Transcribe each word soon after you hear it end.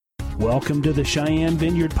Welcome to the Cheyenne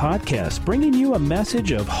Vineyard Podcast, bringing you a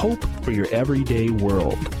message of hope for your everyday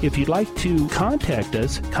world. If you'd like to contact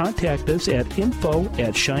us at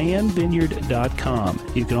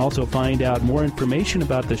info@cheyennevineyard.com. You can also find out more information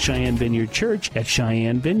about the Cheyenne Vineyard Church at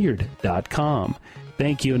cheyennevineyard.com.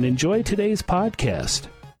 Thank you and enjoy today's podcast.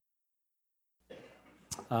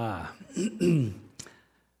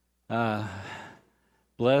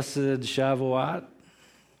 Blessed Shavuot,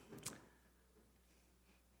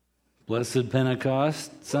 blessed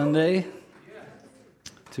Pentecost Sunday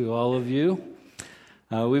to all of you.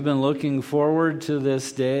 We've been looking forward to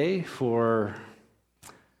this day for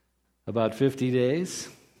about 50 days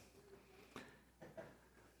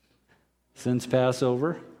since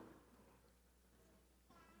Passover.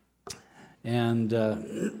 And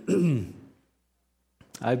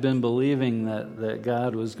I've been believing that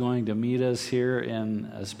God was going to meet us here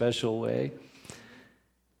in a special way.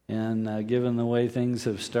 And given the way things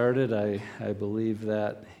have started, I believe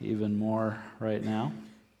that even more right now.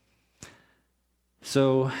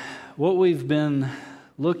 So what we've been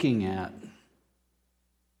looking at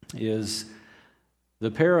is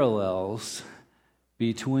the parallels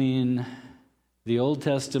between the Old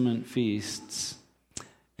Testament feasts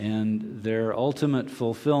and their ultimate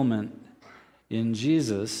fulfillment in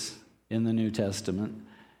Jesus in the New Testament,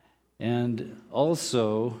 and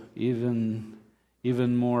also even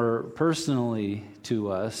more personally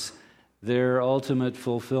to us, their ultimate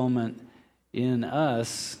fulfillment in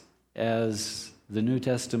us as the New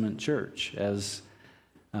Testament church, as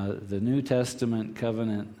the New Testament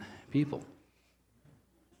covenant people.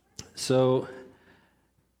 So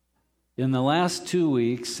in the last 2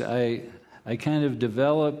 weeks, I kind of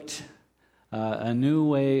developed a new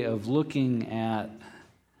way of looking at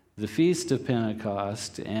the Feast of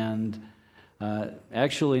Pentecost, and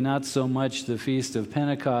actually not so much the Feast of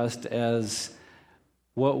Pentecost as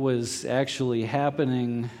what was actually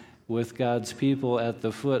happening with God's people at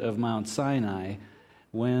the foot of Mount Sinai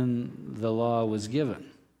when the law was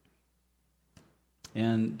given.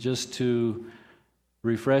 And just to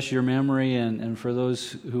refresh your memory, and for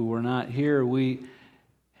those who were not here, we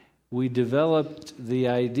developed the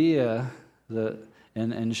idea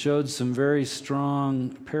and showed some very strong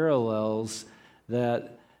parallels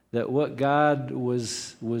that what God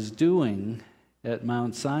was doing at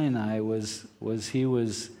Mount Sinai was he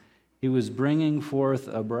was bringing forth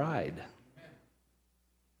a bride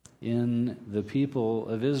in the people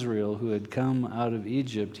of Israel who had come out of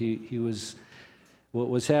Egypt. He was, what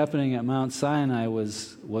was happening at Mount Sinai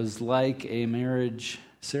was like a marriage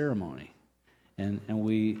ceremony, and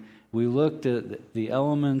we looked at the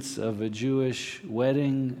elements of a Jewish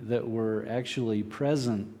wedding that were actually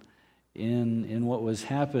present in what was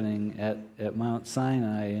happening at Mount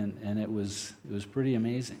Sinai, and it was pretty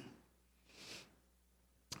amazing.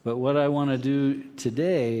 But what I want to do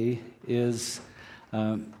today is,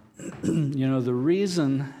 the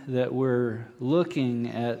reason that we're looking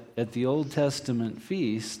at the Old Testament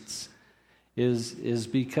feasts is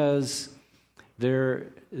because there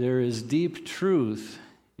is deep truth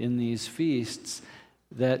in these feasts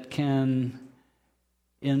that can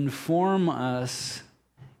inform us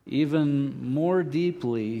even more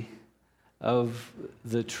deeply of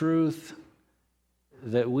the truth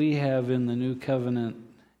that we have in the new covenant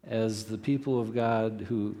as the people of God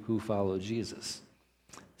who follow Jesus.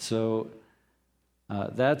 So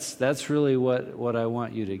that's really what I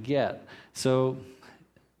want you to get. So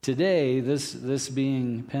today, this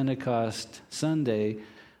being Pentecost Sunday,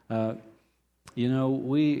 we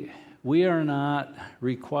are not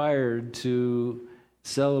required to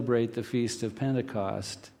celebrate the Feast of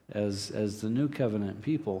Pentecost as the New Covenant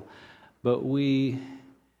people, but we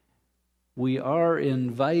are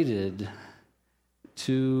invited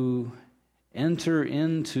to enter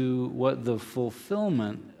into what the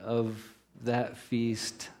fulfillment of that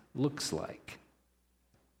feast looks like.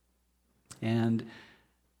 And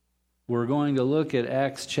we're going to look at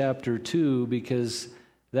Acts chapter 2 because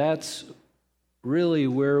that's really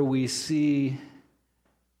where we see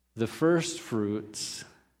the first fruits,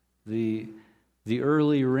 the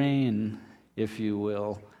early rain, if you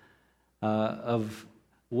will, of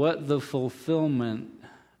what the fulfillment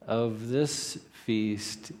of this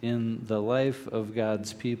feast in the life of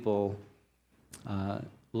God's people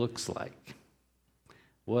looks like.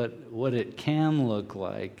 What it can look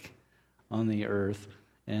like on the earth,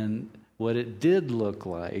 and what it did look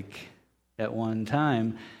like at one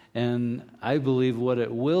time, and I believe what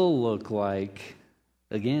it will look like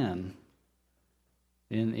again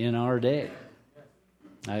in our day.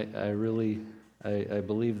 I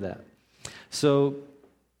believe that. So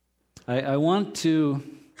I want to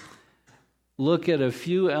look at a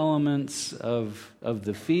few elements of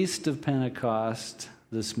the Feast of Pentecost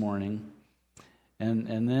this morning,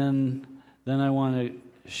 and then I want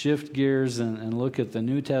to shift gears and look at the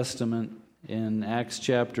New Testament in Acts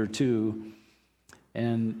chapter 2,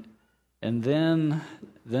 and then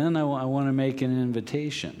I want to make an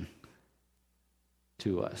invitation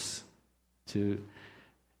to us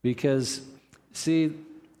because see,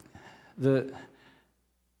 the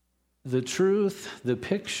truth, the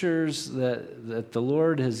pictures that the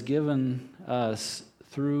Lord has given us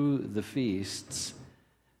through the feasts,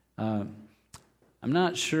 I'm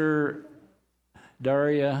not sure,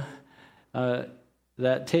 Daria,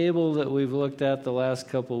 that table that we've looked at the last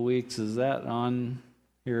couple of weeks, is that on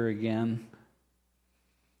here again?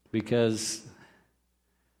 Because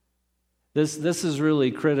this is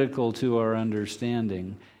really critical to our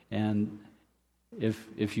understanding. And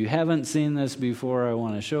if you haven't seen this before, I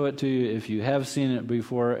want to show it to you. If you have seen it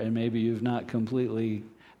before and maybe you've not completely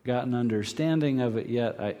gotten understanding of it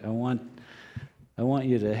yet, I want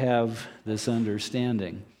you to have this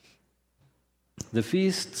understanding. The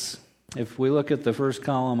feasts, if we look at the first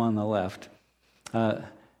column on the left, the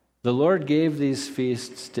Lord gave these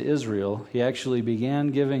feasts to Israel. He actually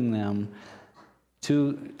began giving them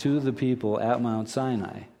to the people at Mount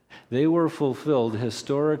Sinai. They were fulfilled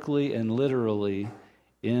historically and literally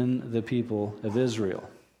in the people of Israel.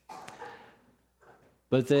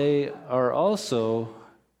 But they are also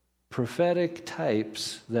prophetic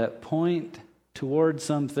types that point toward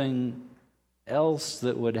something else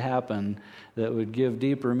that would happen that would give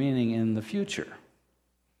deeper meaning in the future.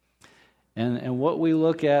 And what we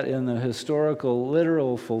look at in the historical,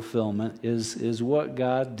 literal fulfillment is what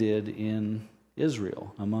God did in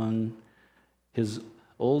Israel among his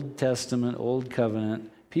Old Testament, Old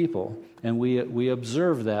Covenant people. And we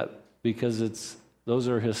observe that because those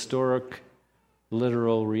are historic,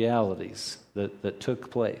 literal realities that took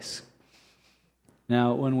place.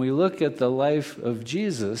 Now, when we look at the life of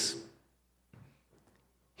Jesus,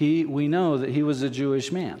 we know that he was a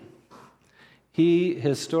Jewish man. He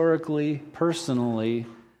historically, personally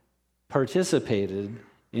participated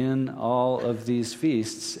in all of these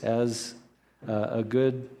feasts as a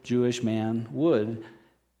good Jewish man would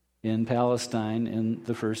in Palestine in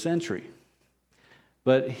the first century.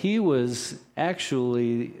 But he was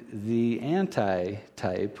actually the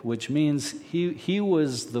anti-type, which means he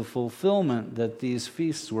was the fulfillment that these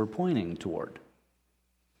feasts were pointing toward.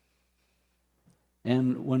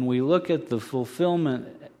 And when we look at the fulfillment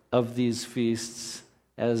of these feasts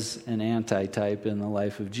as an anti-type in the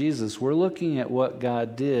life of Jesus, we're looking at what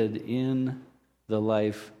God did in the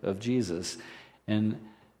life of Jesus. And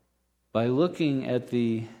by looking at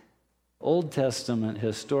the Old Testament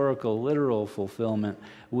historical, literal fulfillment,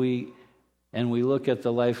 we look at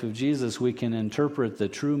the life of Jesus, we can interpret the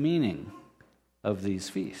true meaning of these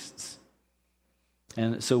feasts.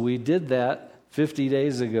 And so we did that 50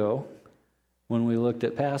 days ago when we looked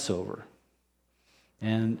at Passover.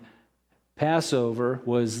 And Passover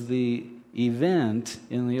was the event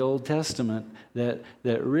in the Old Testament that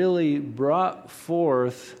really brought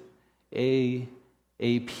forth a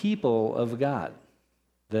people of God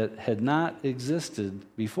that had not existed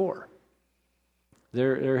before.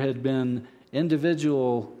 There had been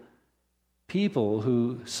individual people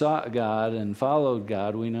who sought God and followed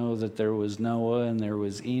God. We know that there was Noah and there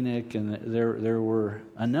was Enoch and there were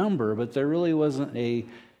a number, but there really wasn't a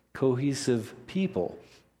cohesive people.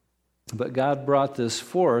 But God brought this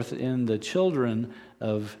forth in the children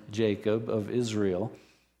of Jacob, of Israel,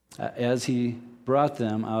 as he brought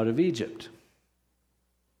them out of Egypt.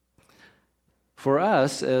 For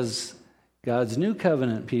us, as God's new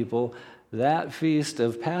covenant people, that feast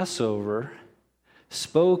of Passover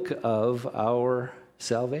spoke of our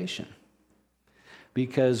salvation.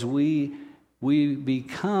 Because we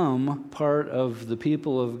become part of the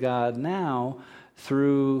people of God now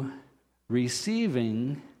through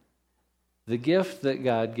receiving the gift that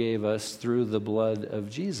God gave us through the blood of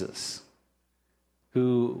Jesus,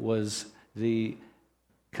 who was the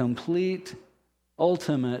complete,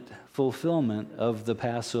 ultimate fulfillment of the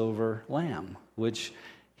Passover lamb, which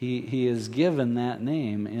he is given that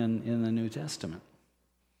name in the New Testament.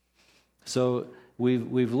 So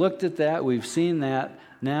we've looked at that, we've seen that.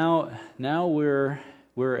 Now we're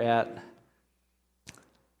at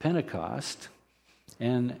Pentecost,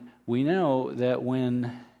 and we know that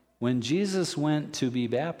when Jesus went to be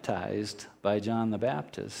baptized by John the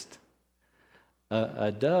Baptist,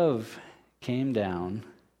 a dove came down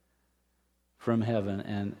from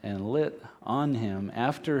heaven and lit on him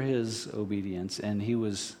after his obedience, and he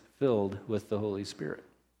was filled with the Holy Spirit.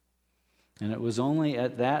 And it was only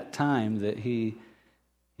at that time that he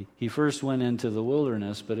He first went into the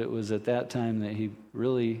wilderness, but it was at that time that he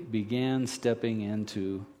really began stepping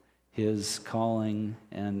into his calling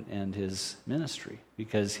and his ministry,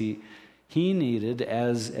 because he needed,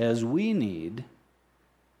 as we need,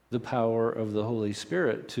 the power of the Holy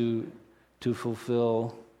Spirit to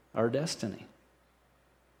fulfill our destiny.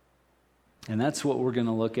 And that's what we're going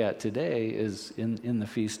to look at today, is in the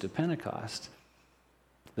Feast of Pentecost.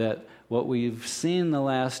 That what we've seen the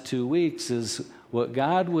last 2 weeks is what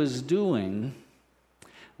God was doing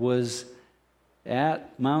was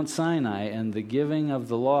at Mount Sinai and the giving of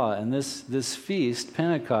the law. And this feast,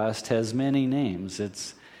 Pentecost, has many names.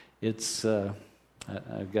 I've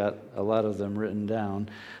got a lot of them written down.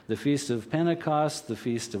 The Feast of Pentecost, the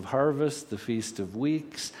Feast of Harvest, the Feast of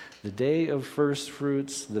Weeks, the Day of First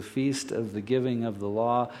Fruits, the Feast of the Giving of the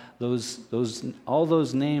Law. All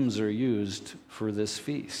those names are used for this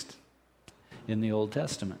feast in the Old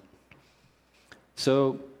Testament.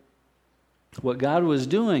 So what God was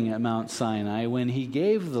doing at Mount Sinai when he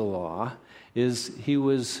gave the law is he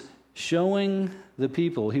was showing the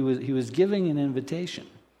people, he was giving an invitation.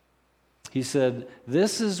 He said,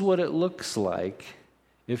 this is what it looks like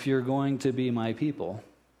if you're going to be my people.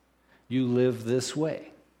 You live this way.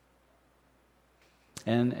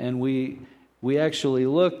 And we actually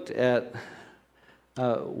looked at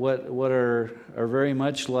what are very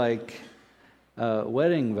much like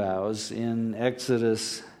wedding vows in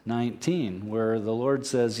Exodus 19, where the Lord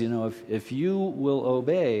says, if you will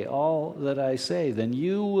obey all that I say, then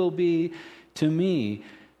you will be to me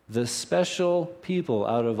the special people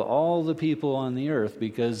out of all the people on the earth,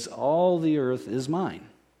 because all the earth is mine.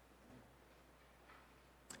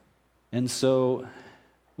 And so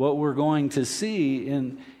what we're going to see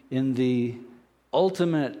in the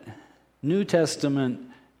ultimate New Testament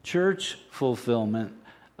church fulfillment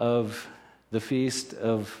of the Feast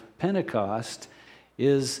of Pentecost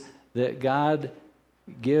is that God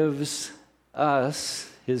gives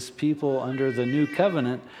us, his people under the new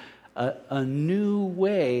covenant, a new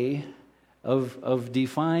way of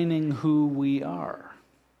defining who we are.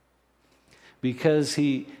 Because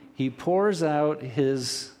he pours out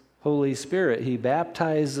his Holy Spirit. He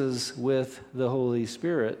baptizes with the Holy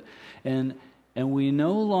Spirit. And we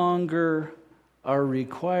no longer are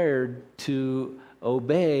required to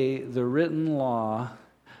obey the written law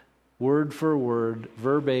word for word,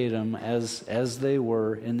 verbatim, as they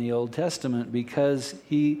were in the Old Testament, because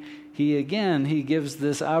he gives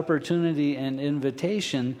this opportunity and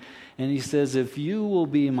invitation, and he says, if you will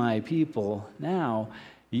be my people now,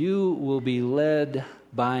 you will be led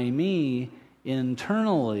by me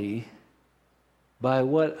internally by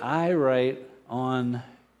what I write on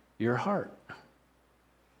your heart.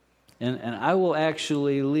 And I will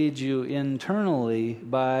actually lead you internally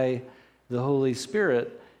by the Holy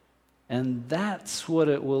Spirit, and that's what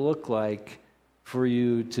it will look like for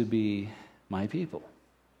you to be my people.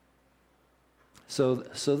 So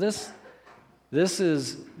this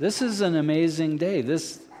is an amazing day.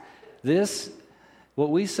 This what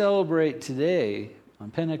we celebrate today on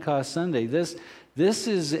Pentecost Sunday, this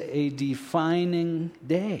is a defining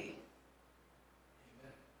day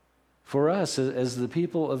for us as the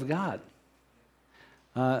people of God.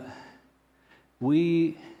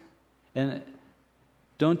 And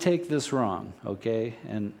don't take this wrong, okay?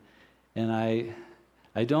 And I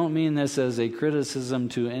don't mean this as a criticism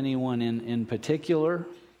to anyone in particular,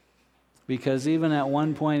 because even at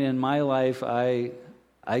one point in my life, I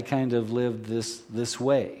kind of lived this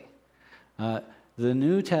way. The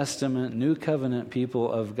New Testament, New Covenant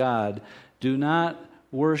people of God do not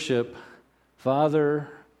worship Father,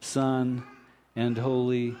 Son, and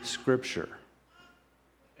Holy Scripture.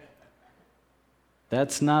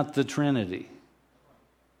 That's not the Trinity.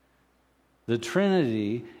 The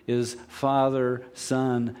Trinity is Father,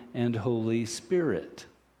 Son, and Holy Spirit.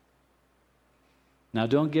 Now,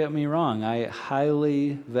 don't get me wrong. I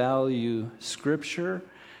highly value Scripture,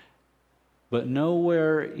 but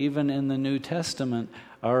nowhere, even in the New Testament,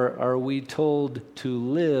 are we told to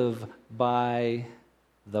live by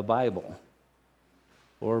the Bible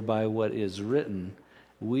or by what is written.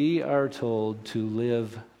 We are told to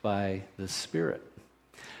live by the Spirit.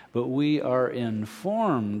 But we are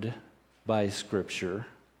informed by Scripture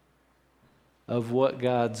of what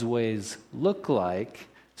God's ways look like,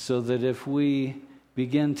 so that if we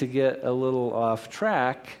begin to get a little off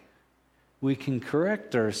track, we can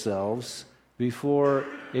correct ourselves before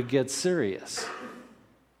it gets serious.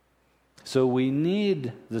 So we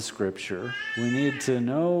need the Scripture. We need to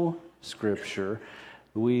know Scripture.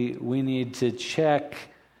 We need to check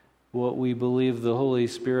what we believe the Holy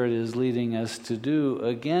Spirit is leading us to do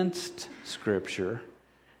against Scripture.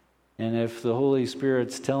 And if the Holy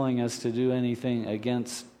Spirit's telling us to do anything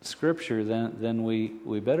against Scripture, then we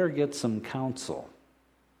better get some counsel.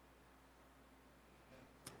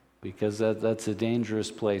 Because that's a dangerous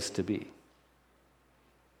place to be.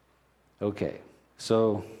 Okay,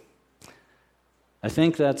 so I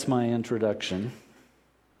think that's my introduction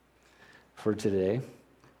for today.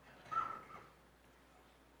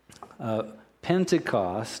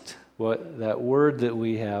 Pentecost, that word that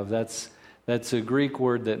we have, that's a Greek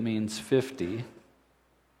word that means 50.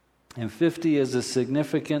 And 50 is a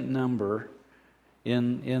significant number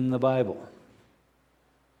in the Bible.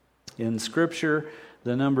 In Scripture,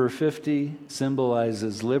 the number 50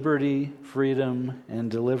 symbolizes liberty, freedom, and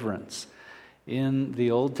deliverance. In the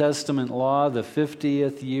Old Testament law, the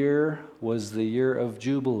 50th year was the year of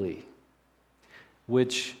Jubilee,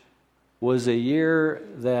 which was a year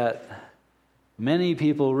that many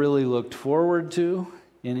people really looked forward to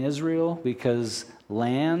in Israel because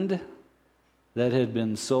land that had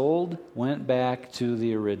been sold went back to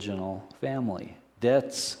the original family.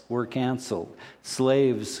 Debts were canceled.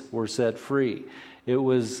 Slaves were set free. It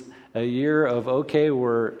was a year of, okay,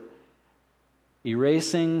 we're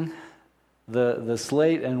erasing the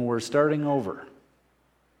slate and we're starting over.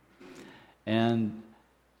 And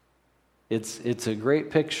it's a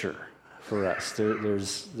great picture for us.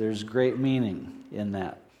 There's great meaning in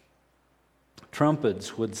that.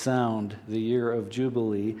 Trumpets would sound the year of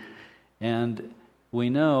Jubilee, and we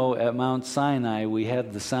know at Mount Sinai we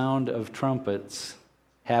had the sound of trumpets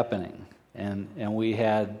happening. And we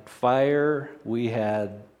had fire, we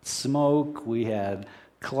had smoke, we had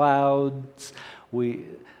clouds.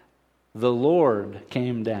 The Lord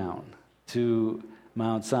came down to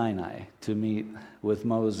Mount Sinai to meet with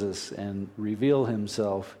Moses and reveal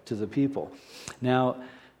himself to the people. Now,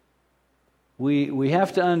 we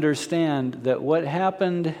have to understand that what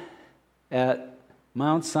happened at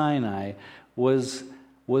Mount Sinai was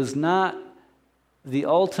not the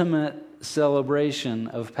ultimate celebration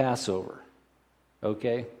of Passover.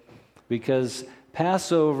 Okay? Because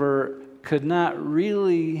Passover could not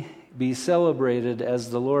really be celebrated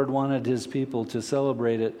as the Lord wanted his people to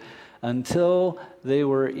celebrate it until they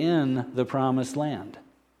were in the promised land.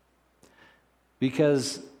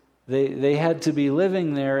 Because they had to be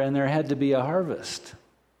living there and there had to be a harvest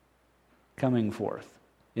coming forth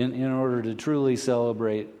in order to truly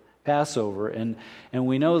celebrate Passover. And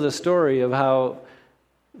we know the story of how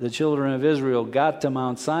the children of Israel got to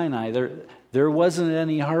Mount Sinai. There wasn't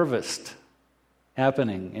any harvest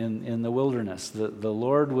happening in the wilderness. The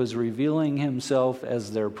Lord was revealing himself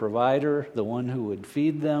as their provider, the one who would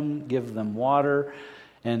feed them, give them water,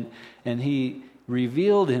 and he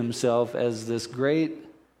revealed himself as this great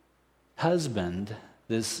husband,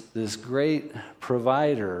 this great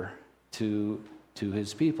provider to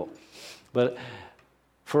his people. But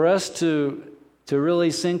for us to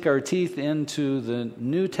really sink our teeth into the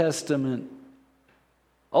New Testament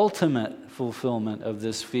ultimate fulfillment of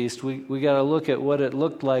this feast, we got to look at what it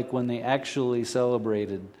looked like when they actually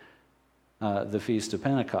celebrated the Feast of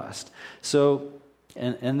Pentecost. So,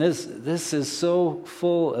 and this is so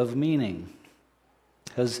full of meaning,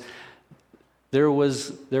 because there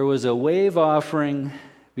was a wave offering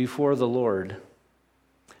before the Lord.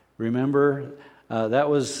 Remember, that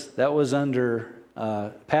was under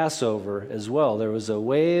Passover as well. There was a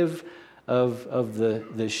wave of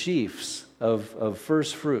the sheaves of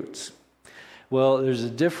first fruits. Well, there's a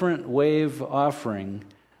different wave offering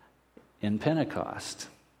in Pentecost.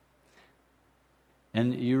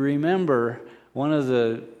 And you remember one of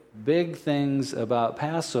the big things about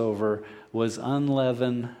Passover was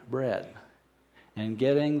unleavened bread and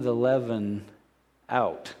getting the leaven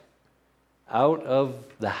out of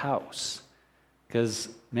the house. Because,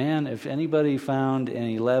 man, if anybody found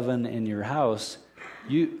any leaven in your house,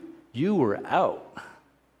 you were out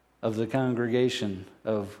of the congregation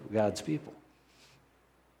of God's people.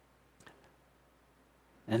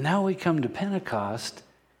 And now we come to Pentecost,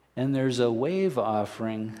 and there's a wave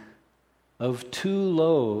offering of 2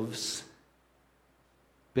 loaves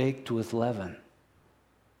baked with leaven.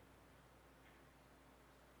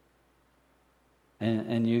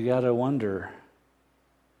 And you got to wonder,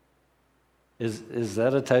 is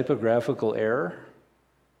that a typographical error?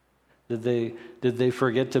 Did they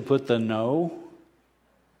forget to put the no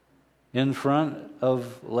in front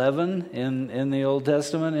of leaven in the Old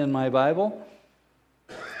Testament in my Bible?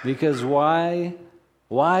 Because why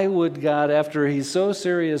would God, after he's so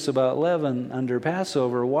serious about leaven under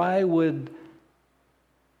Passover, why would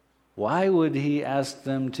he ask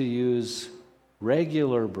them to use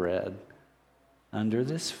regular bread under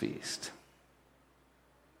this feast?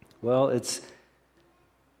 Well, it's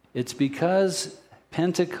because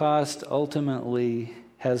Pentecost ultimately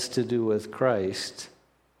has to do with Christ,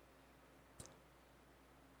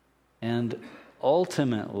 and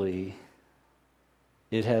ultimately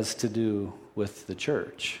it has to do with the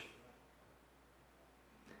church.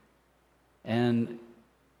 And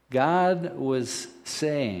God was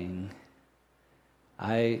saying,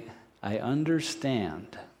 I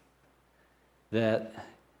understand that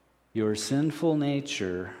your sinful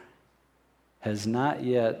nature has not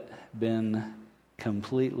yet been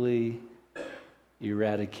completely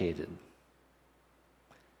eradicated.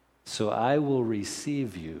 So I will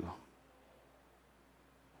receive you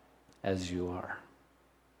as you are.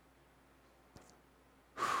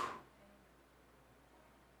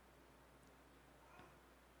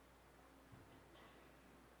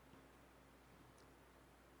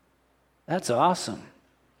 That's awesome.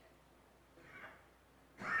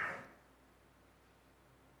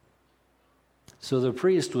 So the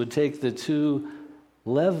priest would take the 2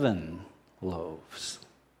 leaven loaves.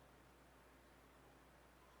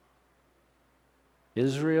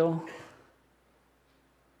 Israel,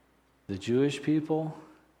 the Jewish people,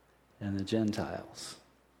 and the Gentiles,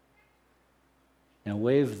 and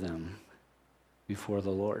wave them before the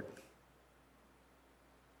Lord.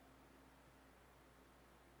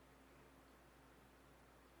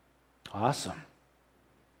 Awesome.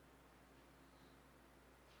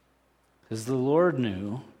 Because the Lord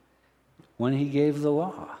knew when he gave the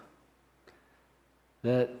law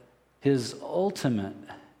that his ultimate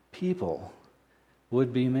people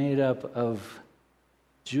would be made up of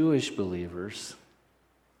Jewish believers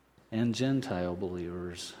and Gentile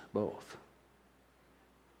believers both.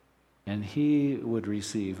 And he would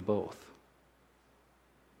receive both.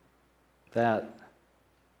 That's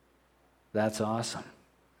awesome.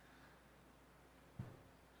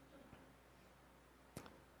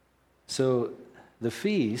 So the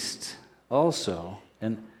feast also,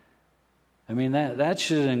 and I mean that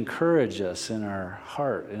should encourage us in our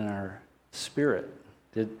heart, in our spirit.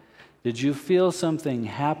 Did you feel something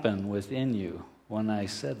happen within you when I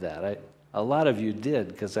said that? A lot of you did,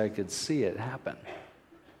 because I could see it happen.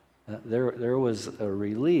 There was a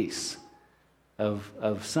release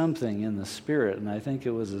of something in the spirit, and I think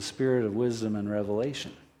it was a spirit of wisdom and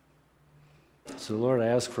revelation. So Lord, I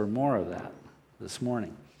ask for more of that this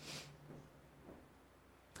morning.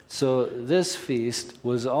 So this feast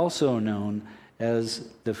was also known as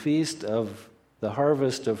the Feast of the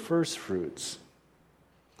Harvest of First Fruits.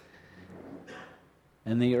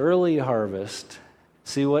 And the early harvest,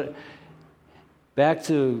 back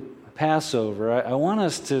to Passover, I want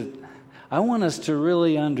us to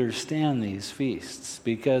really understand these feasts,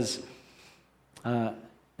 because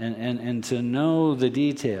and to know the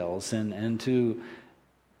details and to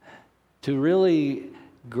really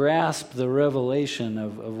grasp the revelation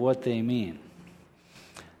of what they mean.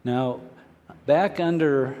 Now, back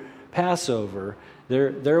under Passover,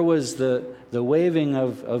 there was the waving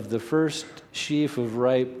of the first sheaf of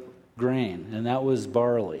ripe grain, and that was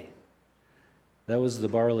barley. That was the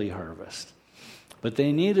barley harvest. But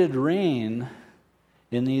they needed rain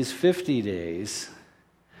in these 50 days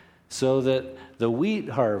so that the wheat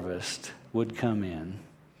harvest would come in.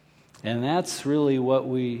 And that's really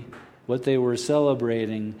what they were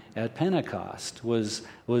celebrating at Pentecost was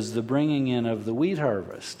the bringing in of the wheat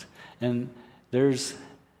harvest. And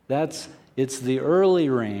it's the early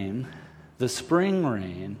rain, the spring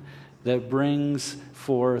rain, that brings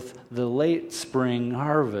forth the late spring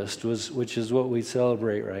harvest, which is what we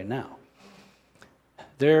celebrate right now.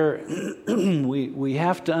 We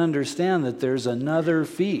have to understand that there's another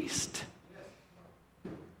feast.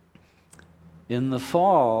 In the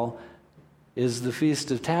fall is the Feast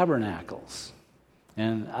of Tabernacles.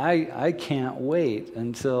 And I can't wait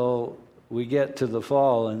until we get to the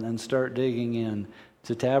fall and start digging in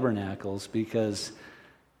to Tabernacles, because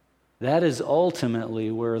that is ultimately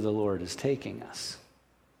where the Lord is taking us.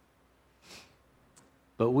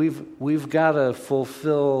 But we've got to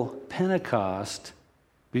fulfill Pentecost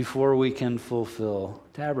before we can fulfill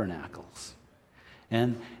Tabernacles.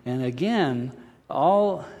 And again,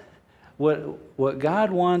 what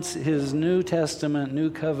God wants his New Testament, New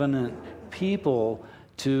Covenant people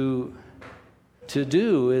to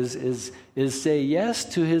do is say yes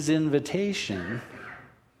to his invitation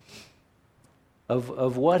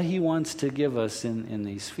of what he wants to give us in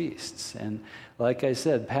these feasts. And like I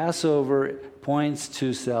said, Passover points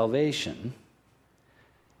to salvation,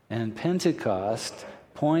 and Pentecost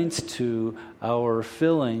points to our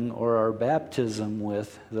filling or our baptism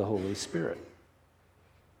with the Holy Spirit.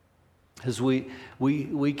 Because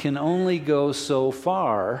we can only go so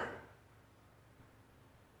far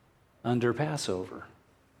under Passover.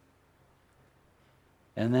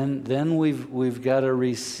 And then we've got to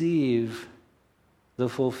receive the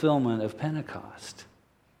fulfillment of Pentecost.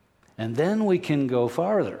 And then we can go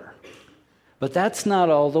farther. But that's not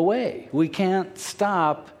all the way. We can't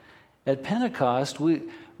stop at Pentecost.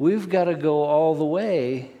 We've got to go all the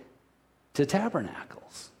way to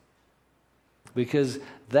Tabernacles. Because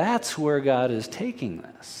that's where God is taking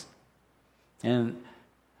this. And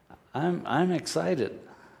I'm excited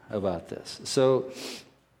about this. So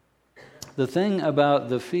the thing about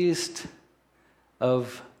the feast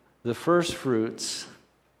of the first fruits,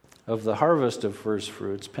 of the harvest of first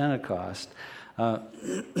fruits, Pentecost,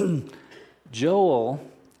 Joel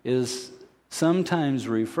is sometimes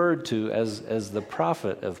referred to as the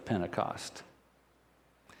prophet of Pentecost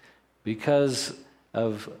because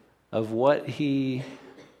of what he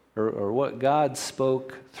or what God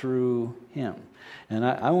spoke through him. And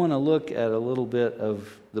I want to look at a little bit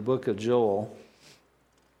of the book of Joel,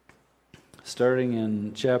 starting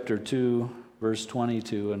in chapter 2, verse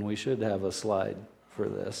 22, and we should have a slide for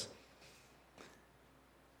this.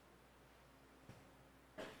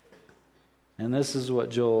 And this is what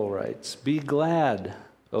Joel writes: "Be glad,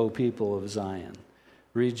 O people of Zion.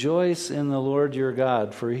 Rejoice in the Lord your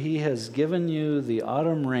God, for he has given you the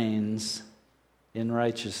autumn rains in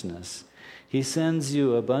righteousness. He sends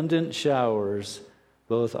you abundant showers,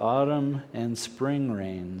 both autumn and spring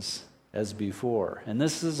rains, as before." And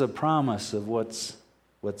this is a promise of what's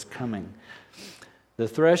coming. "The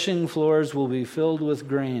threshing floors will be filled with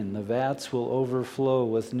grain. The vats will overflow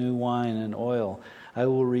with new wine and oil. I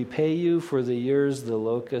will repay you for the years the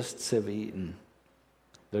locusts have eaten,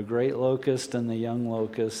 the great locust and the young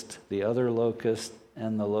locust, the other locust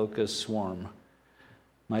and the locust swarm,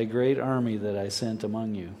 my great army that I sent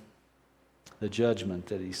among you," the judgment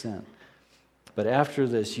that he sent. "But after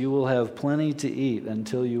this you will have plenty to eat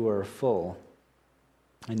until you are full,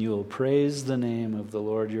 and you will praise the name of the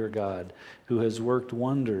Lord your God, who has worked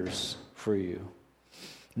wonders for you.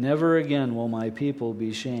 Never again will my people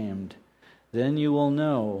be shamed. Then you will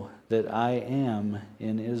know that I am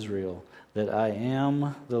in Israel, that I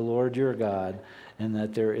am the Lord your God, and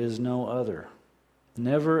that there is no other.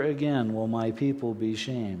 Never again will my people be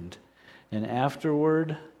shamed. And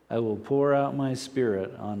afterward I will pour out my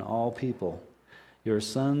spirit on all people. Your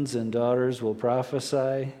sons and daughters will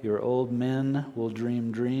prophesy, your old men will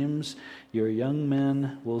dream dreams, your young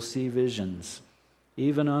men will see visions.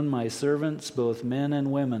 Even on my servants, both men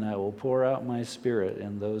and women, I will pour out my spirit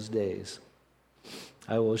in those days.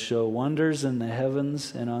 I will show wonders in the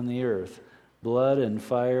heavens and on the earth, blood and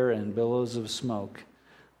fire and billows of smoke.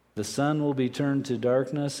 The sun will be turned to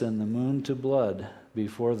darkness and the moon to blood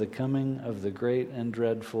before the coming of the great and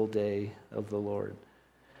dreadful day of the Lord.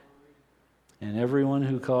 And everyone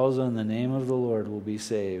who calls on the name of the Lord will be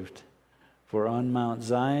saved. For on Mount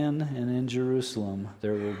Zion and in Jerusalem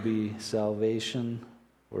there will be salvation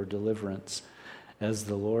or deliverance, as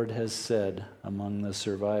the Lord has said, among the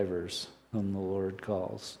survivors whom the Lord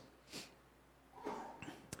calls."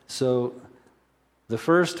 So the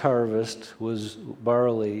first harvest was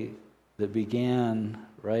barley that began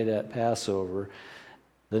right at Passover.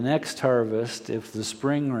 The next harvest, if the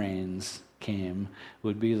spring rains came,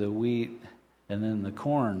 would be the wheat and then the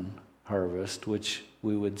corn harvest, which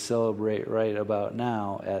we would celebrate right about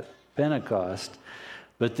now at Pentecost.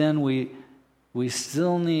 But then we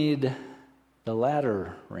still need the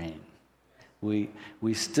latter rain.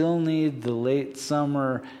 We still need the late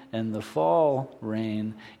summer and the fall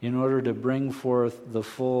rain in order to bring forth the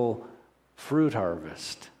full fruit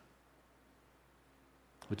harvest,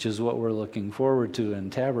 which is what we're looking forward to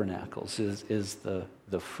in Tabernacles, is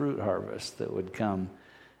the fruit harvest that would come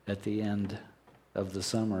at the end of the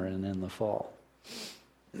summer and in the fall.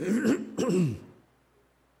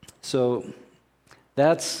 So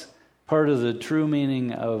that's part of the true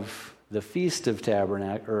meaning of the Feast of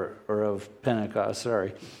Tabernacle, or of Pentecost,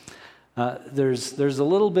 sorry. There's a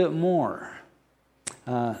little bit more.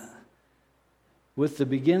 With the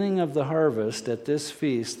beginning of the harvest, at this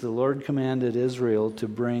feast, the Lord commanded Israel to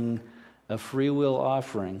bring a freewill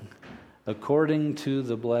offering according to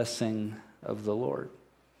the blessing of the Lord.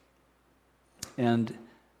 And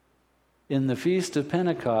in the Feast of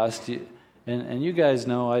Pentecost, and you guys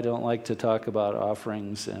know I don't like to talk about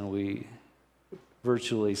offerings, and we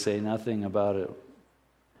virtually say nothing about it,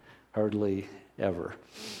 hardly ever.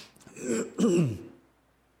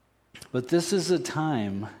 But this is a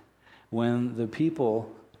time when the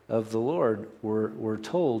people of the Lord were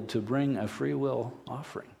told to bring a free will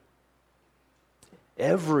offering.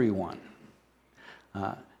 Everyone,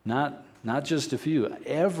 not just a few,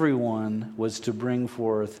 everyone was to bring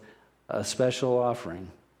forth a special offering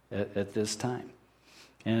at this time.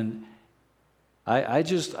 And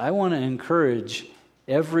I want to encourage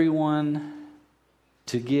everyone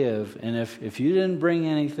to give. And if you didn't bring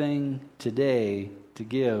anything today to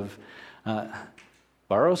give,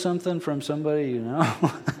 borrow something from somebody you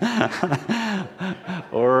know,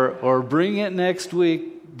 or bring it next week.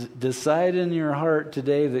 Decide in your heart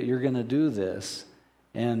today that you're going to do this,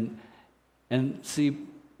 and see,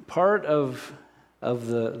 part of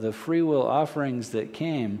the free will offerings that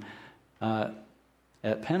came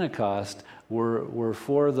at Pentecost were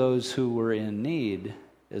for those who were in need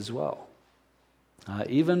as well,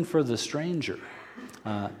 even for the stranger.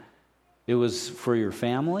 It was for your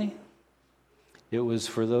family. It was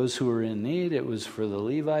for those who were in need. It was for the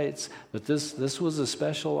Levites. But this was a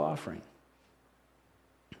special offering.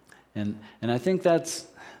 And I think there's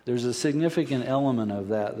a significant element of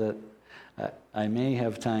that I may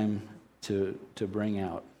have time to bring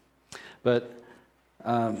out. But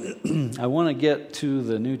I want to get to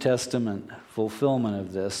the New Testament fulfillment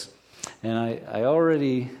of this. And I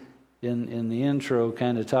already, in the intro,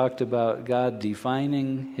 kind of talked about God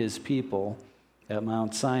defining his people at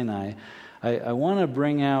Mount Sinai. I want to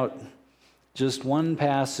bring out just one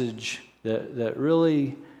passage that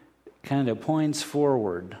really kind of points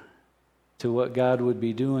forward to what God would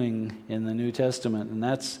be doing in the New Testament, and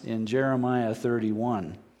that's in Jeremiah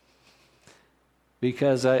 31.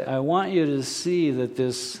 Because I want you to see that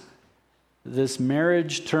this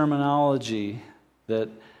marriage terminology that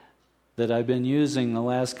I've been using the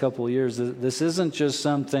last couple of years, this isn't just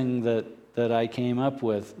something that I came up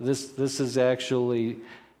with. This is actually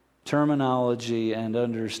terminology and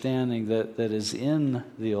understanding that is in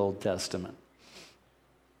the Old Testament.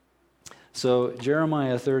 So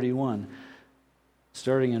Jeremiah 31,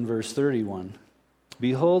 starting in verse 31.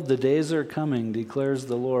 Behold, the days are coming, declares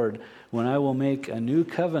the Lord, when I will make a new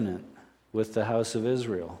covenant with the house of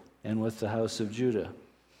Israel and with the house of Judah,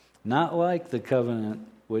 not like the covenant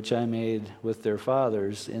which I made with their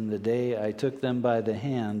fathers in the day I took them by the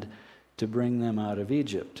hand to bring them out of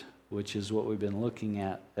Egypt, which is what we've been looking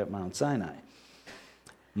at Mount Sinai.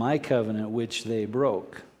 My covenant which they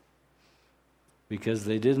broke, because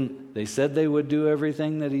they said they would do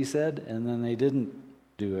everything that he said, and then they didn't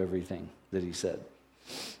do everything that he said.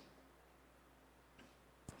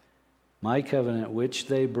 My covenant which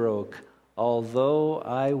they broke, although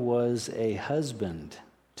I was a husband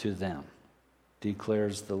to them,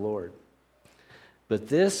 declares the Lord. But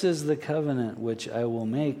this is the covenant which I will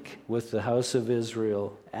make with the house of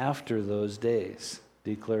Israel after those days,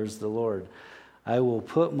 declares the Lord. I will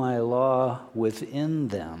put my law within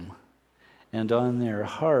them, and on their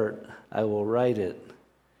heart I will write it,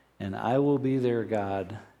 and I will be their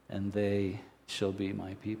God, and they shall be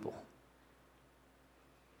my people.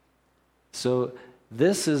 So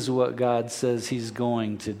this is what God says he's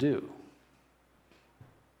going to do.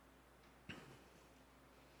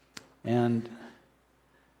 And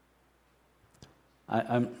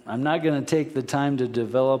I'm not going to take the time to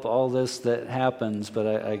develop all this that happens,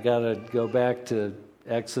 but I got to go back to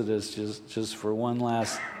Exodus just for one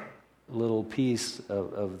last little piece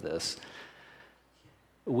of this.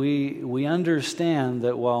 We understand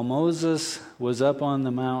that while Moses was up on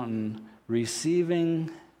the mountain receiving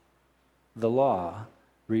the law,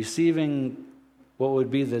 receiving what would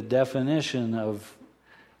be the definition of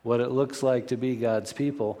what it looks like to be God's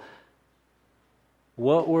people,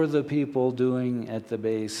 what were the people doing at the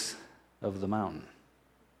base of the mountain?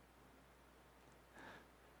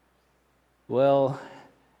 Well,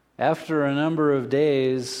 after a number of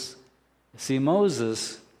days, see,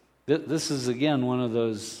 Moses, this is again one of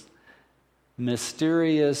those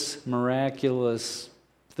mysterious, miraculous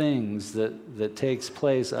things that takes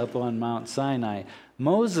place up on Mount Sinai.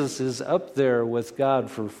 Moses is up there with God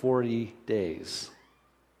for 40 days.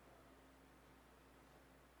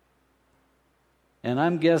 And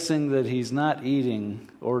I'm guessing that he's not eating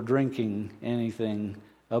or drinking anything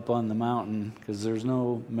up on the mountain, because there's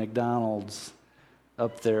no McDonald's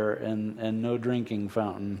up there and no drinking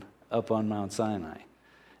fountain up on Mount Sinai.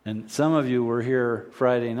 And some of you were here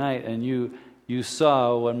Friday night, and you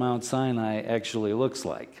saw what Mount Sinai actually looks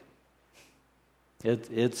like.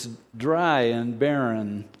 It's dry and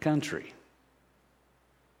barren country.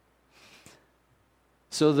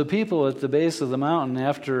 So the people at the base of the mountain,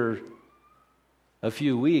 after a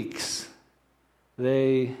few weeks,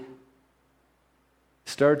 they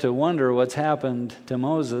start to wonder what's happened to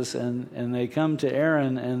Moses, and they come to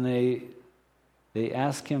Aaron and they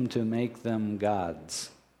ask him to make them gods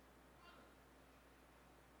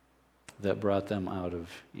that brought them out of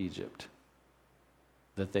Egypt,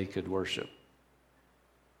 that they could worship.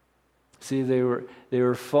 See, they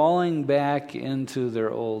were falling back into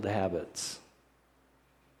their old habits,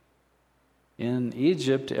 in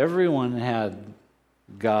Egypt, everyone had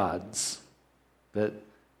gods that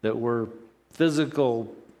were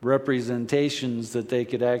physical representations that they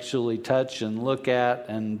could actually touch and look at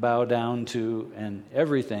and bow down to and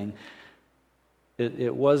everything.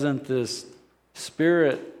 It wasn't this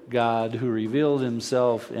spirit God who revealed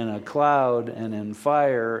himself in a cloud and in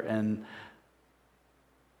fire and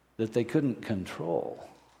that they couldn't control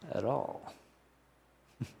at all.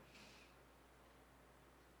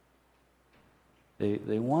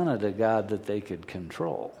 They wanted a God that they could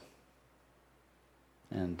control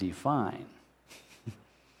and define.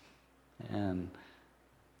 And,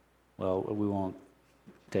 well, we won't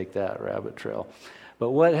take that rabbit trail.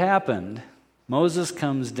 But what happened, Moses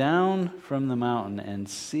comes down from the mountain and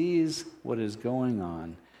sees what is going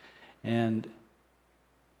on. And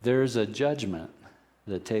there's a judgment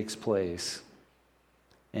that takes place.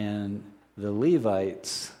 And the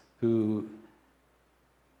Levites who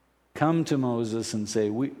come to Moses and say,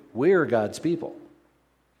 we are God's people.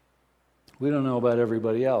 We don't know about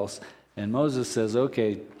everybody else. And Moses says,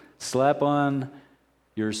 okay, slap on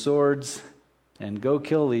your swords and go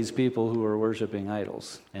kill these people who are worshiping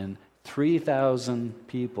idols. And 3,000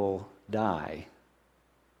 people die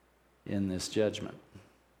in this judgment.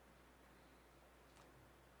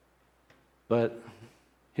 But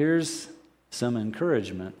here's some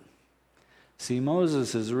encouragement. See,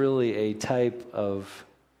 Moses is really a type of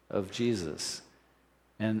Jesus.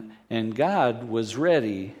 And God was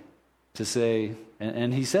ready to say,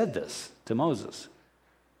 and he said this to Moses,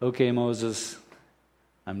 okay, Moses,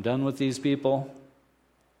 I'm done with these people.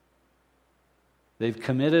 They've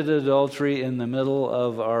committed adultery in the middle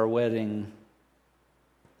of our wedding.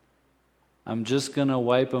 I'm just going to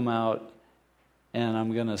wipe them out, and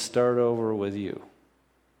I'm going to start over with you.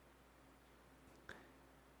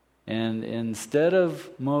 And instead of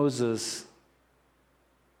Moses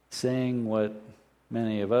saying what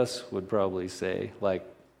many of us would probably say, like,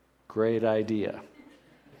 great idea.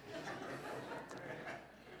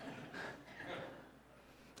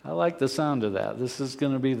 I like the sound of that. This is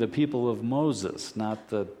going to be the people of Moses, not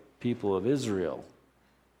the people of Israel.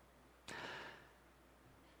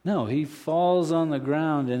 No, he falls on the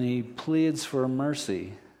ground and he pleads for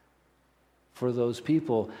mercy for those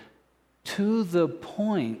people to the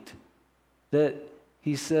point that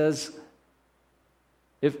he says,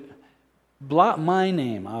 if blot my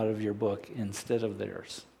name out of your book instead of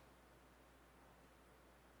theirs.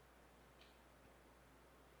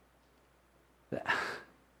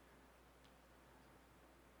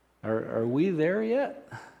 Are we there yet?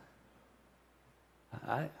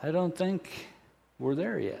 I don't think we're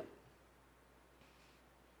there yet.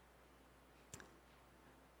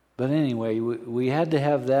 But anyway, we had to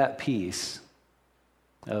have that piece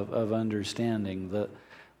of understanding that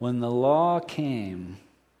when the law came,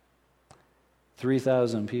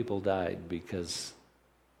 3,000 people died because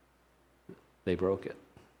they broke it.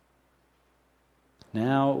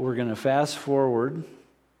 Now we're going to fast forward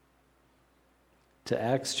to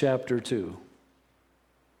Acts chapter 2.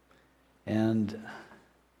 And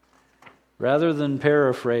rather than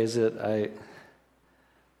paraphrase it,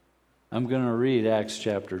 I'm going to read Acts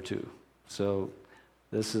chapter 2. So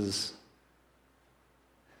this is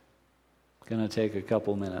going to take a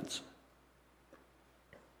couple minutes.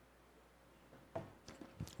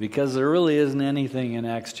 Because there really isn't anything in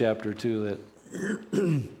Acts chapter 2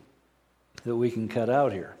 that we can cut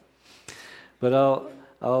out here. But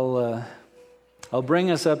I'll bring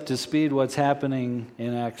us up to speed what's happening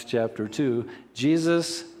in Acts chapter 2.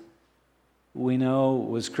 Jesus, we know,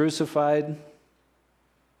 was crucified.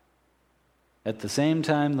 At the same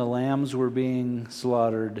time, the lambs were being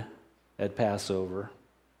slaughtered at Passover.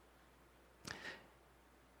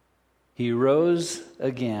 He rose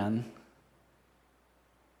again.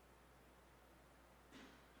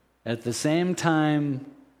 At the same time,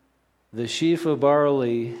 the sheaf of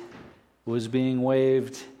barley was being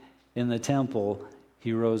waved in the temple,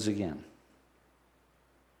 he rose again.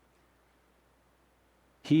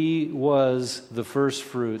 He was the first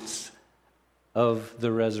fruits of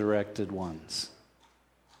the resurrected ones.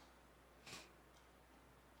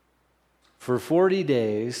 For 40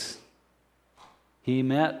 days, he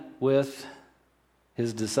met with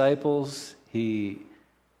his disciples. He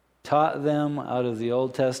taught them out of the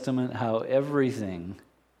Old Testament how everything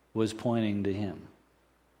was pointing to him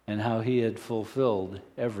and how he had fulfilled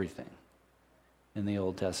everything in the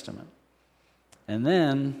Old Testament. And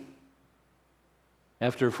then,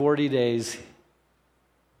 after 40 days,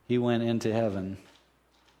 he went into heaven,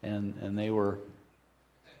 and they were,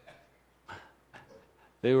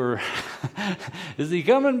 is he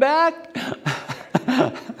coming back?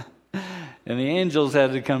 And the angels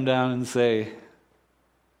had to come down and say,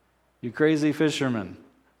 "You crazy fishermen,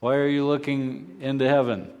 why are you looking into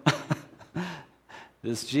heaven?"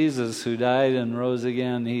 This Jesus who died and rose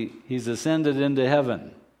again, he's ascended into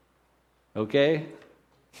heaven. Okay?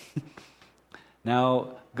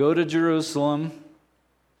 Now, go to Jerusalem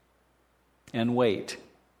and wait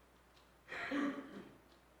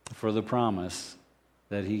for the promise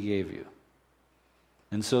that he gave you.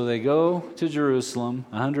 And so they go to Jerusalem,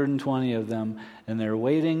 120 of them, and they're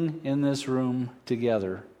waiting in this room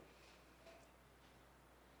together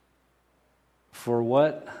for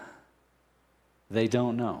what they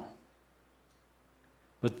don't know.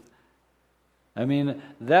 But, I mean,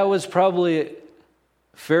 that was probably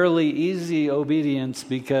fairly easy obedience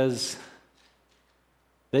because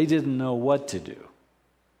they didn't know what to do.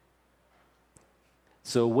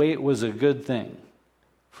 So wait was a good thing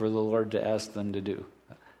for the Lord to ask them to do.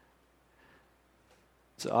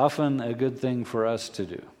 It's often a good thing for us to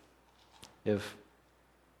do.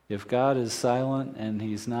 If God is silent and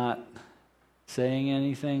he's not saying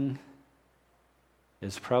anything,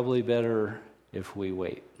 it's probably better if we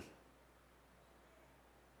wait.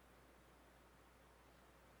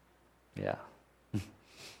 Yeah.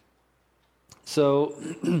 So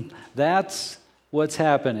that's what's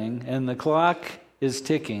happening, and the clock is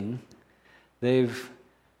ticking. They've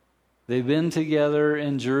been together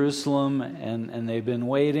in Jerusalem, and they've been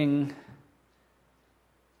waiting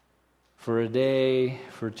for a day,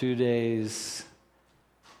 for 2 days.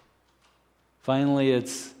 Finally,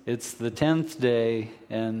 it's the 10th day,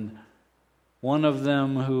 and one of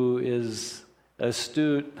them who is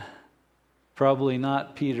astute, probably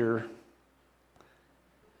not Peter,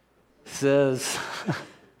 says,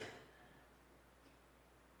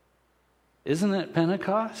 "Isn't it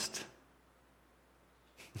Pentecost?"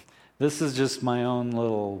 This is just my own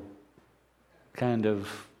little kind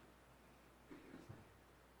of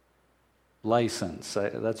license.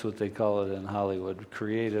 That's what they call it in Hollywood,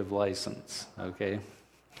 creative license, okay?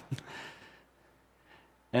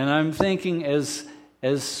 And I'm thinking as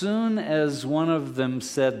soon as one of them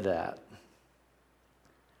said that,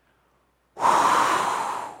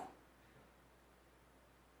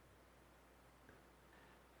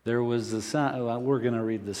 there was a sound. Well, we're going to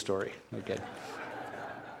read the story, okay?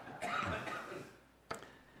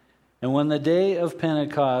 And when the day of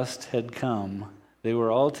Pentecost had come, they were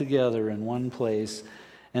all together in one place,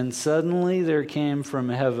 and suddenly there came from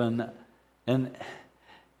heaven, and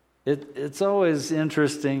it's always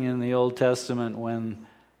interesting in the Old Testament when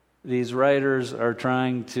these writers are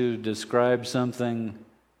trying to describe something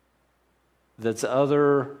that's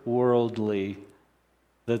otherworldly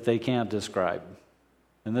that they can't describe.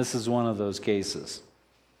 And this is one of those cases.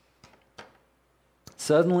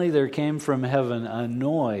 Suddenly there came from heaven a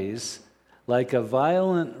noise like a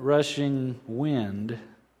violent rushing wind.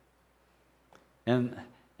 And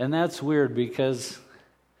that's weird because,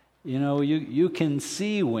 you know, you can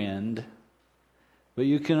see wind, but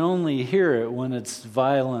you can only hear it when it's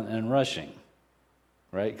violent and rushing,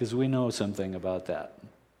 right? Because we know something about that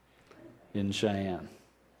in Cheyenne.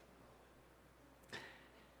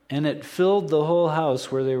 And it filled the whole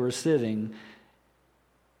house where they were sitting,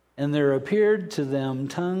 and there appeared to them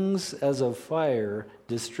tongues as of fire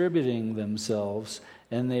distributing themselves,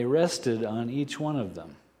 and they rested on each one of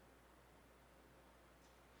them.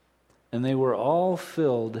 And they were all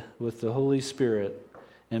filled with the Holy Spirit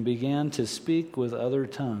and began to speak with other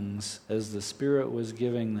tongues as the Spirit was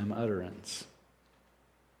giving them utterance.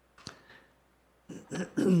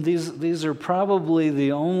 These are probably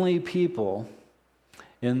the only people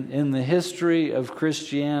in the history of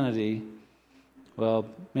Christianity, well,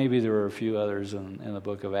 maybe there were a few others in the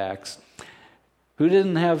book of Acts, who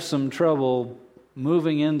didn't have some trouble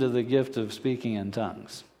moving into the gift of speaking in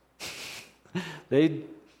tongues. They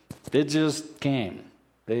just came.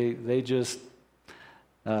 They just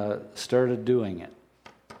started doing it.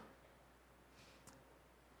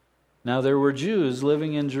 Now there were Jews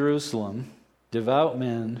living in Jerusalem, devout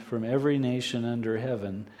men from every nation under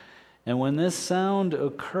heaven. And when this sound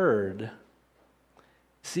occurred,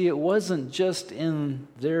 see, it wasn't just in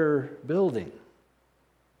their building.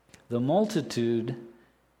 The multitude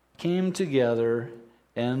came together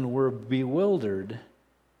and were bewildered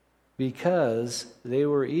because they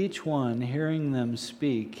were each one hearing them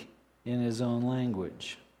speak in his own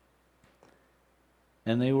language.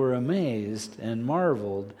 And they were amazed and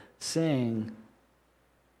marveled, saying,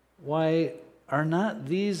 "Why, are not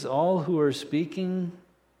these all who are speaking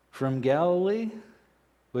from Galilee?"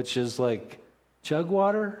 Which is like chug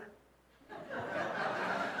water.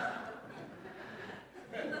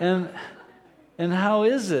 And how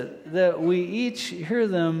is it that we each hear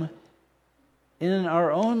them in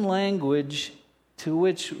our own language to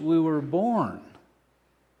which we were born.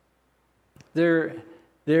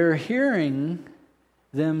 They're hearing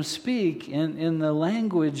them speak in the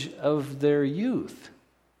language of their youth.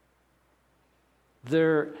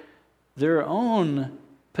 Their own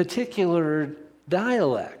particular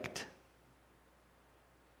dialect.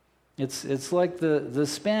 It's like the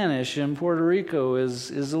Spanish in Puerto Rico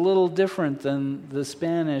is a little different than the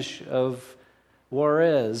Spanish of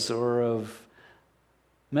Juarez or of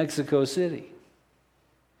Mexico City,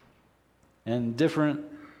 and different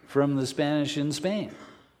from the Spanish in Spain.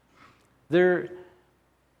 They're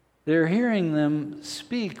hearing them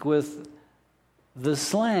speak with the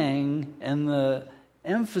slang and the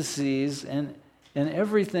emphases and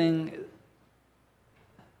everything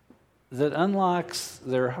that unlocks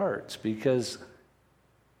their hearts, because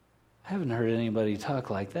I haven't heard anybody talk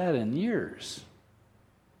like that in years.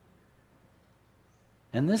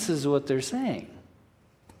 And this is what they're saying.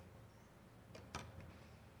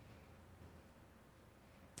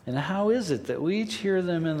 And how is it that we each hear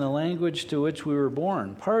them in the language to which we were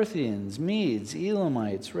born? Parthians, Medes,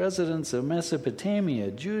 Elamites, residents of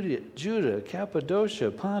Mesopotamia, Judah,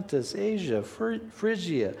 Cappadocia, Pontus, Asia,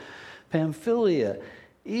 Phrygia, Pamphylia,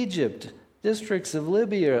 Egypt, districts of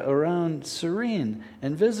Libya around Cyrene,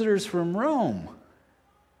 and visitors from Rome,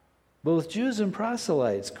 both Jews and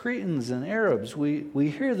proselytes, Cretans and Arabs. We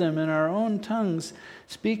hear them in our own tongues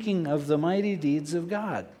speaking of the mighty deeds of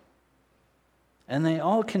God. And they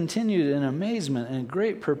all continued in amazement and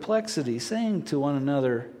great perplexity, saying to one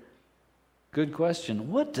another, good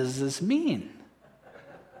question, what does this mean?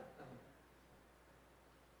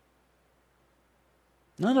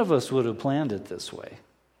 None of us would have planned it this way.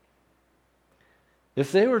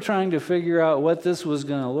 If they were trying to figure out what this was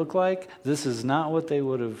going to look like, this is not what they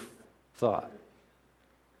would have thought.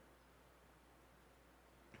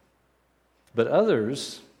 But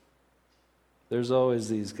others, there's always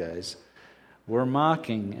these guys, were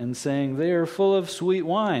mocking and saying they are full of sweet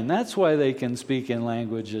wine. That's why they can speak in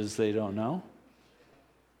languages they don't know.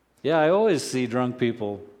 Yeah, I always see drunk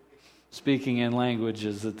people speaking in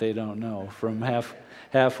languages that they don't know from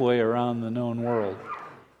halfway around the known world.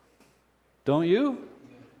 Don't you?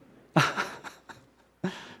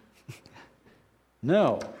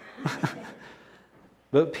 No.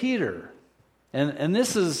 But Peter, and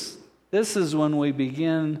this is when we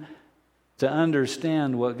begin to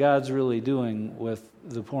understand what God's really doing with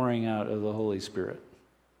the pouring out of the Holy Spirit.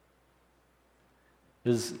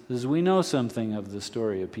 Is we know something of the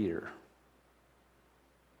story of Peter.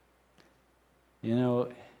 You know,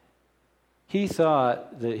 he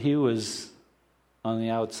thought that he was on the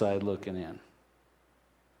outside looking in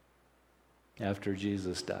after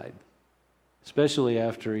Jesus died, especially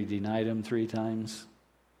after he denied him 3 times.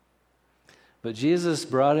 But Jesus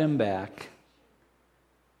brought him back,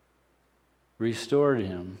 restored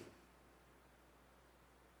him,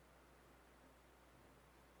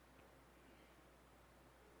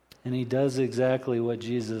 and he does exactly what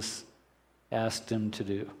Jesus asked him to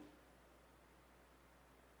do.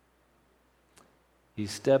 He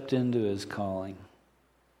stepped into his calling.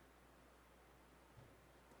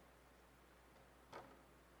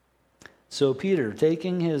 So Peter,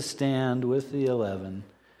 taking his stand with the 11,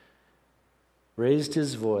 raised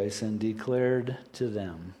his voice and declared to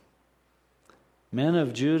them, "Men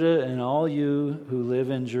of Judah and all you who live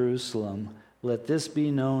in Jerusalem, let this be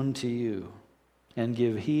known to you, and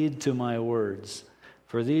give heed to my words.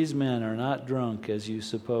 For these men are not drunk as you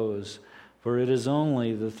suppose, for it is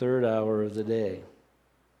only the 3rd hour of the day.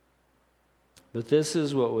 But this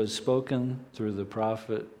is what was spoken through the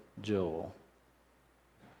prophet Joel."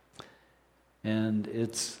 And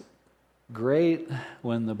it's great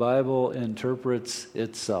when the Bible interprets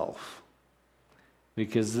itself,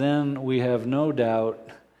 because then we have no doubt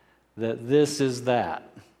that this is that.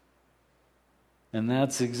 And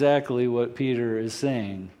that's exactly what Peter is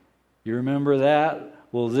saying. You remember that?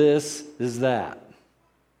 Well, this is that.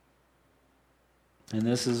 And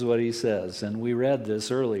this is what he says, and we read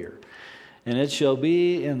this earlier. "And it shall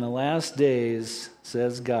be in the last days,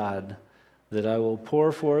 says God, that I will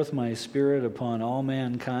pour forth my Spirit upon all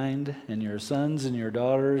mankind, and your sons and your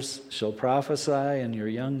daughters shall prophesy, and your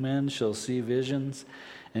young men shall see visions,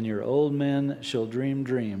 and your old men shall dream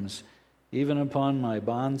dreams. Even upon my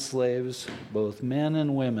bondslaves, both men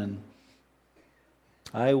and women,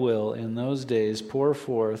 I will in those days pour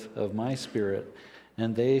forth of my Spirit,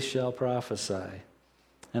 and they shall prophesy.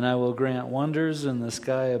 And I will grant wonders in the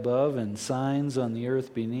sky above and signs on the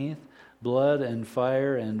earth beneath, blood and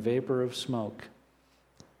fire and vapor of smoke.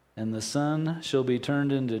 And the sun shall be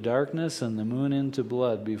turned into darkness and the moon into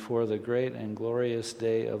blood before the great and glorious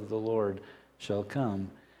day of the Lord shall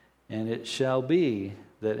come, and it shall be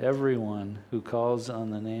that everyone who calls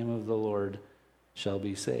on the name of the Lord shall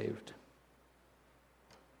be saved.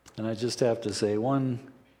 And I just have to say one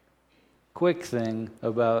quick thing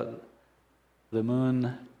about the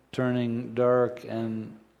moon turning dark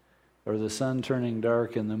or the sun turning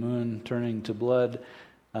dark and the moon turning to blood.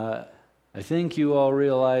 I think you all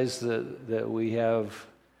realize that we have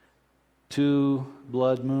 2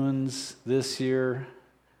 blood moons this year.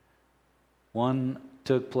 One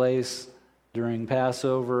took place during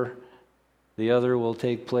Passover. The other will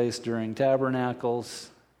take place during Tabernacles.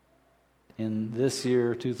 In this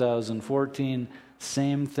year, 2014,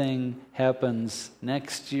 same thing happens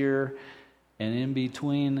next year. And in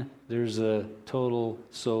between, there's a total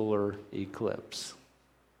solar eclipse.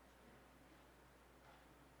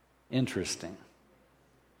 Interesting.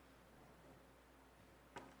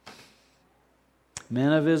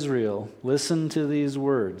 Men of Israel, listen to these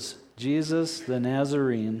words. Jesus the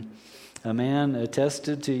Nazarene, a man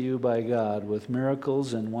attested to you by God with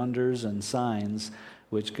miracles and wonders and signs,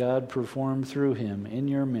 which God performed through him in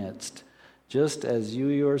your midst, just as you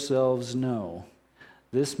yourselves know.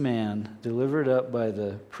 This man, delivered up by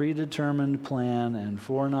the predetermined plan and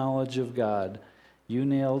foreknowledge of God, you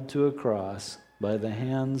nailed to a cross by the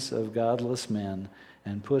hands of godless men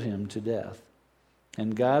and put him to death.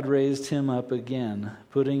 And God raised him up again,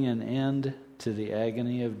 putting an end to the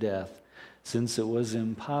agony of death, since it was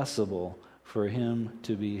impossible for him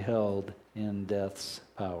to be held in death's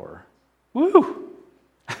power. Woo!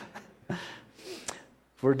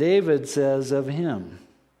 For David says of him,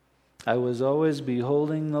 I was always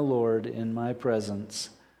beholding the Lord in my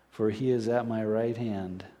presence, for he is at my right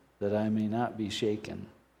hand, that I may not be shaken.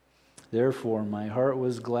 Therefore my heart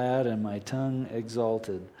was glad and my tongue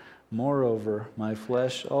exalted. Moreover, my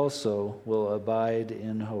flesh also will abide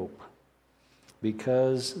in hope,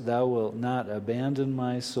 because thou wilt not abandon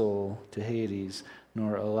my soul to Hades,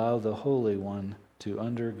 nor allow the Holy One to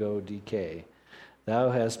undergo decay.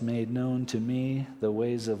 Thou hast made known to me the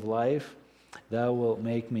ways of life. Thou wilt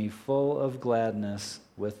make me full of gladness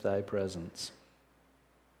with thy presence.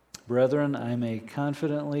 Brethren, I may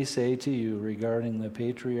confidently say to you regarding the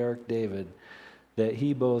patriarch David, that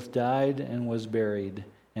he both died and was buried,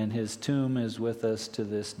 and his tomb is with us to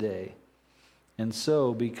this day. And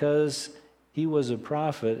so, because he was a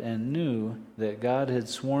prophet and knew that God had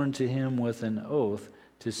sworn to him with an oath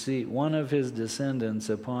to seat one of his descendants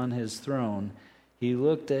upon his throne, he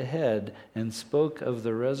looked ahead and spoke of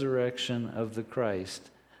the resurrection of the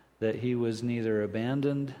Christ, that he was neither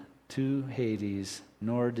abandoned to Hades,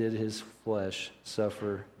 nor did his flesh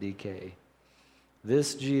suffer decay.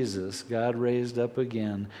 This Jesus God raised up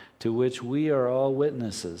again, to which we are all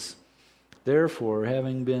witnesses. Therefore,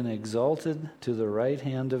 having been exalted to the right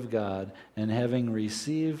hand of God, and having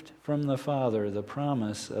received from the Father the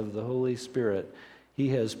promise of the Holy Spirit, he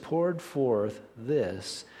has poured forth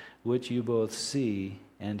this which you both see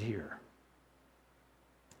and hear.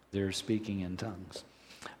 They're speaking in tongues.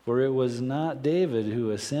 For it was not David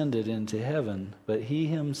who ascended into heaven, but he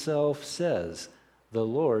himself says, the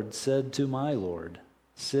Lord said to my Lord,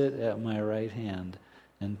 sit at my right hand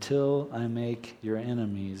until I make your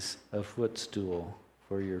enemies a footstool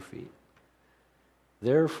for your feet.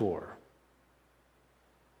 Therefore,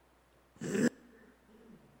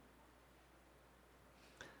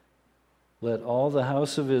 let all the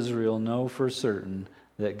house of Israel know for certain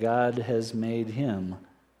that God has made him,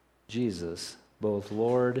 Jesus, both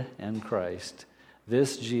Lord and Christ,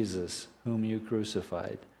 this Jesus whom you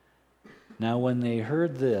crucified. Now when they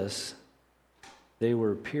heard this, they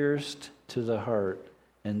were pierced to the heart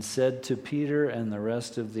and said to Peter and the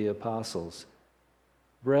rest of the apostles,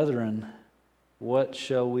 Brethren, what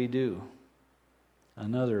shall we do?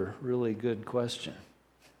 Another really good question.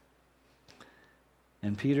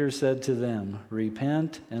 And Peter said to them,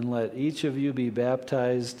 Repent and let each of you be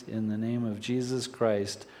baptized in the name of Jesus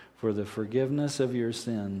Christ for the forgiveness of your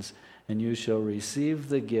sins, and you shall receive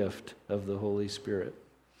the gift of the Holy Spirit.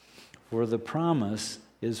 For the promise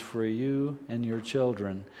is for you and your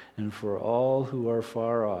children, and for all who are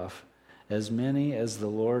far off, as many as the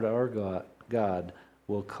Lord our God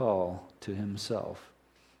will call to himself.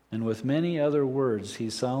 And with many other words he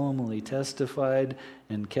solemnly testified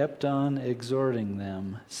and kept on exhorting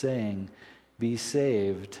them, saying, Be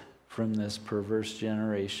saved from this perverse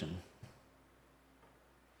generation.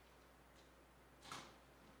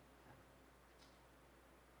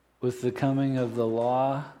 With the coming of the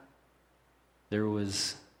law, there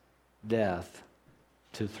was death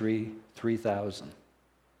to 3,000.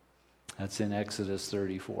 That's in Exodus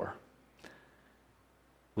 34.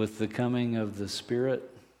 With the coming of the Spirit,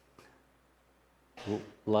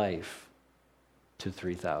 life to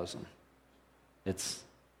 3,000. It's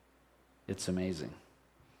amazing.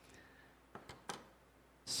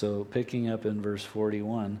 So picking up in verse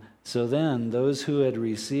 41, so then those who had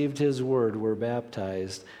received his word were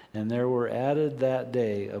baptized, and there were added that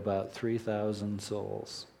day about 3,000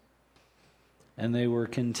 souls. And they were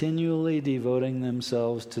continually devoting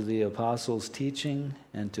themselves to the apostles' teaching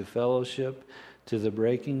and to fellowship, to the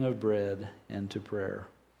breaking of bread and to prayer.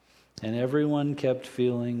 And everyone kept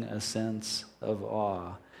feeling a sense of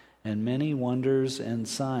awe, and many wonders and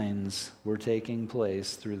signs were taking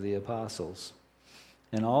place through the apostles.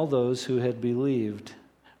 And all those who had believed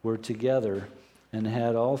were together and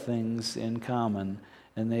had all things in common,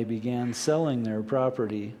 and they began selling their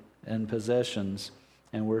property and possessions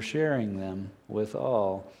and were sharing them with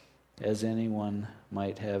all as anyone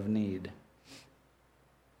might have need.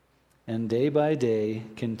 And day by day,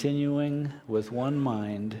 continuing with one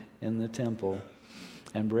mind in the temple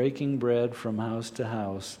and breaking bread from house to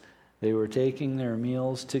house, they were taking their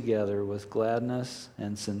meals together with gladness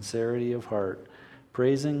and sincerity of heart,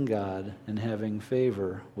 praising God and having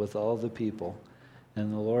favor with all the people.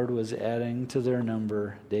 And the Lord was adding to their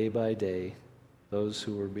number day by day those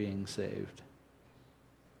who were being saved.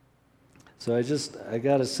 So I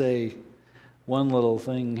got to say one little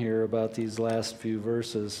thing here about these last few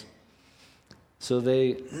verses. So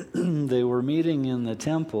they were meeting in the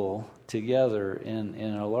temple together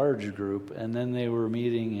in a large group, and then they were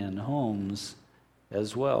meeting in homes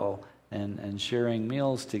as well and sharing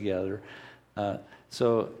meals together.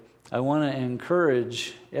 So I want to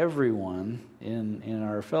encourage everyone in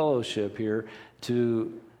our fellowship here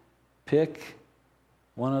to pick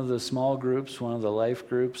one of the small groups, one of the life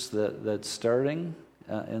groups that's starting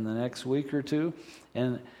in the next week or two,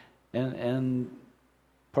 and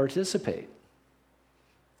participate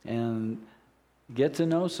and get to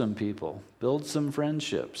know some people, build some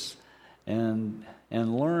friendships, and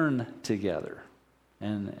learn together,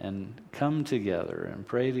 and come together and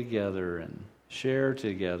pray together and share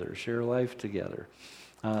together, share life together.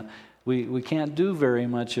 We can't do very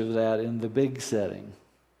much of that in the big setting,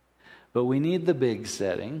 but we need the big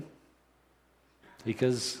setting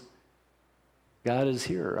because God is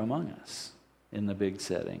here among us in the big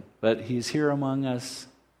setting, but He's here among us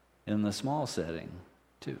in the small setting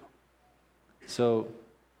too. So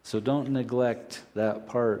don't neglect that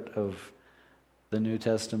part of the New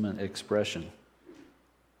Testament expression.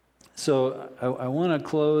 So I want to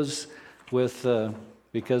close with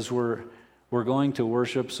because we're going to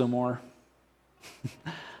worship some more,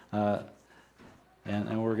 and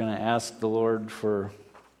we're going to ask the Lord for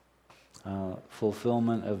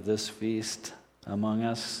fulfillment of this feast among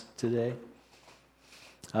us today.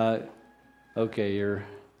 Okay, you're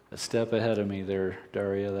a step ahead of me there,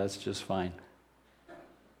 Daria. That's just fine.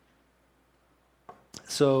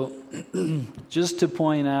 So, just to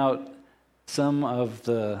point out some of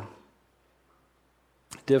the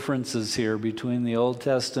differences here between the Old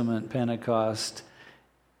Testament Pentecost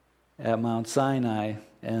at Mount Sinai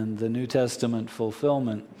and the New Testament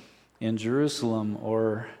fulfillment in Jerusalem,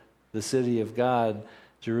 or the city of God,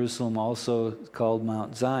 Jerusalem, also called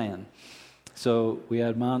Mount Zion. So we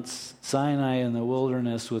had Mount Sinai in the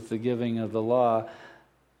wilderness with the giving of the law.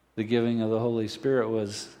 The giving of the Holy Spirit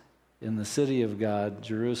was in the city of God,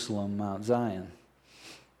 Jerusalem, Mount Zion.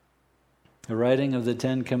 The writing of the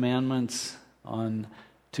Ten Commandments on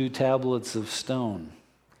 2 tablets of stone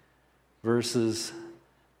versus,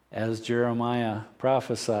 as Jeremiah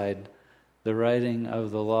prophesied, the writing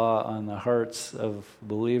of the law on the hearts of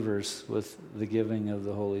believers with the giving of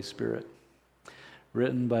the Holy Spirit.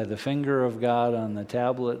 Written by the finger of God on the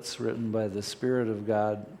tablets, written by the Spirit of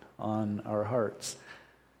God on our hearts.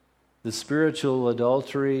 The spiritual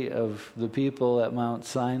adultery of the people at Mount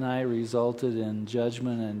Sinai resulted in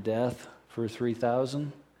judgment and death for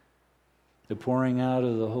 3,000. The pouring out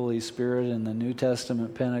of the Holy Spirit in the New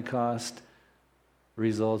Testament Pentecost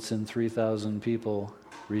results in 3,000 people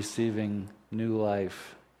receiving new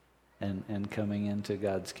life and coming into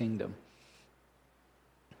God's kingdom.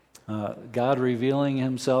 God revealing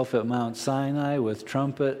Himself at Mount Sinai with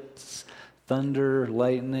trumpets, thunder,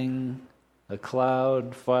 lightning, a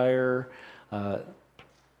cloud, fire,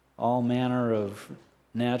 all manner of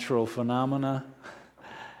natural phenomena.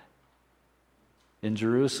 In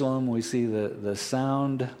Jerusalem, we see the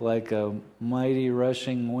sound like a mighty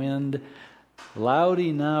rushing wind, loud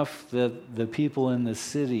enough that the people in the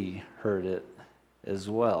city heard it as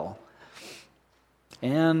well.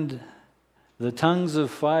 And the tongues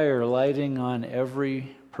of fire lighting on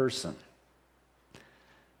every person,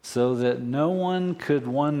 so that no one could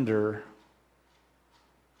wonder,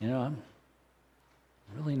 I'm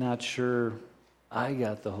really not sure I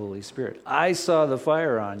got the Holy Spirit. I saw the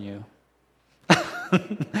fire on you.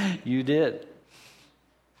 You did.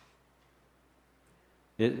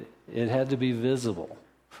 It had to be visible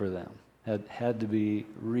for them. Had to be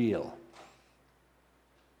real.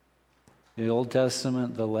 The Old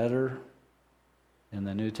Testament, the letter. In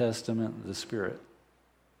the New Testament, the Spirit.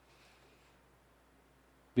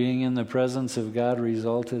 Being in the presence of God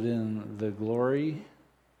resulted in the glory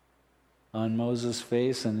on Moses'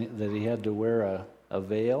 face, and that he had to wear a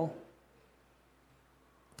veil.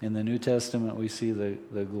 In the New Testament, we see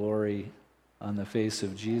the glory on the face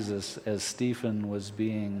of Jesus. As Stephen was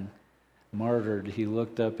being martyred, he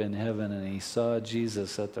looked up in heaven and he saw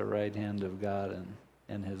Jesus at the right hand of God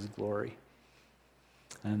and his glory.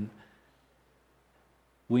 And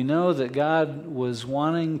we know that God was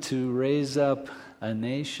wanting to raise up a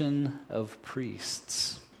nation of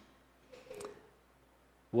priests.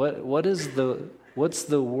 What's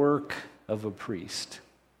the work of a priest?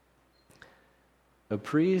 A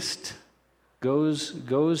priest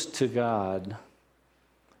goes to God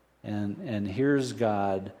and hears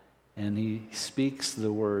God, and he speaks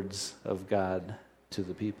the words of God to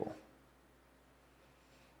the people.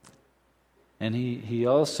 And he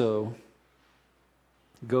also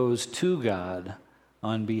goes to God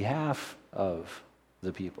on behalf of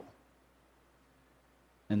the people.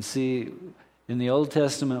 And see, in the Old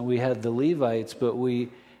Testament we had the Levites, but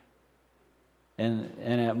and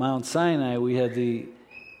at Mount Sinai we had the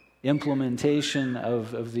implementation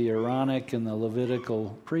of the Aaronic and the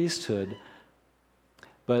Levitical priesthood.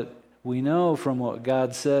 But we know from what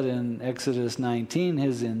God said in Exodus 19,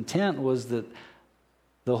 his intent was that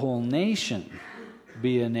the whole nation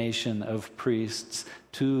be a nation of priests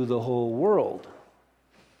to the whole world.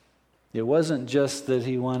 It wasn't just that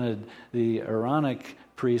he wanted the Aaronic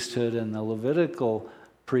priesthood and the Levitical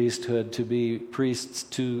priesthood to be priests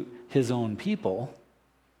to his own people.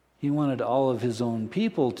 He wanted all of his own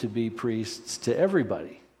people to be priests to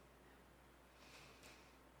everybody.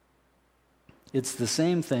 It's the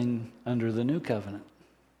same thing under the New Covenant.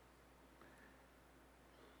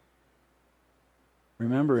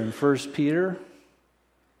 Remember in 1 Peter,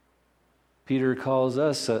 Peter calls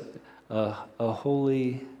us a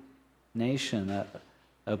holy nation,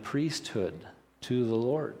 a priesthood to the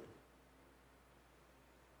Lord.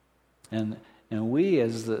 And we,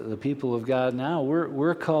 as the people of God now,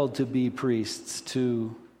 we're called to be priests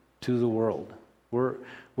to the world.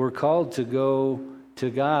 We're called to go to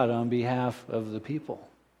God on behalf of the people,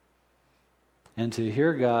 and to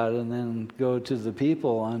hear God, and then go to the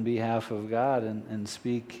people on behalf of God and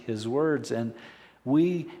speak His words. And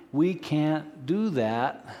we can't do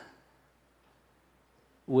that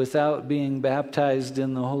without being baptized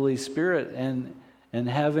in the Holy Spirit and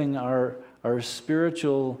having our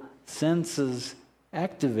spiritual senses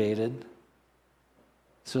activated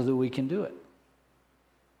so that we can do it.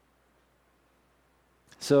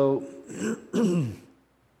 So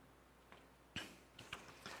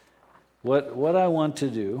what I want to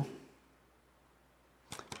do,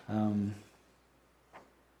 I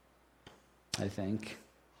think,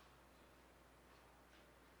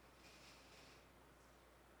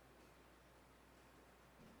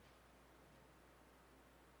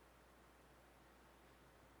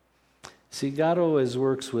 see, God always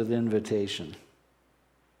works with invitation.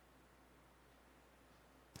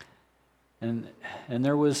 And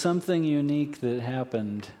there was something unique that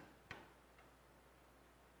happened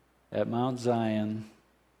at Mount Zion,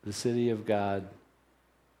 the city of God,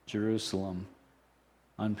 Jerusalem,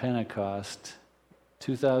 on Pentecost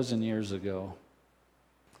 2,000 years ago,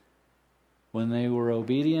 when they were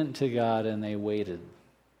obedient to God and they waited.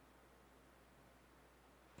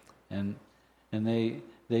 And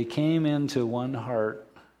they came into one heart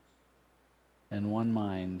and one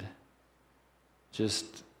mind,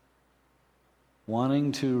 just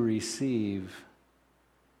wanting to receive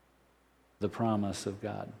the promise of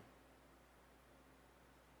God.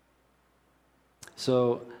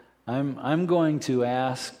 So I'm going to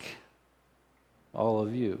ask all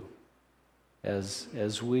of you, as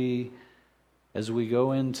we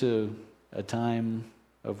go into a time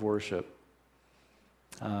of worship,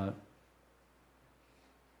 if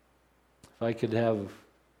I could have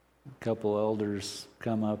a couple elders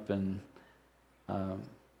come up and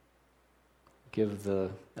give the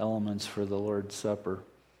elements for the Lord's Supper.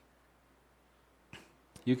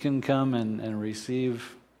 You can come and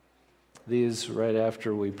receive these right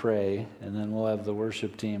after we pray, and then we'll have the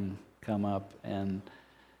worship team come up, and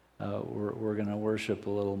we're going to worship a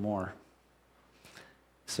little more.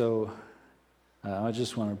 So I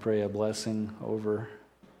just want to pray a blessing over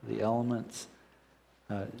the elements.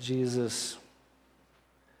 Jesus,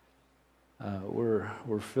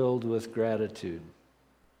 we're filled with gratitude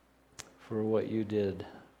for what you did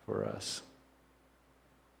for us.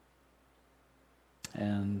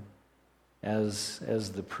 And as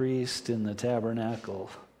the priest in the tabernacle,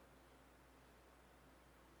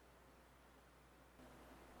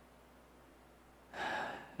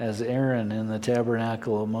 as Aaron in the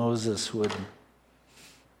tabernacle of Moses would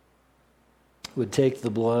take the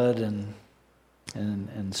blood and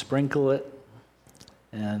sprinkle it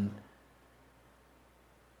and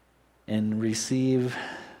receive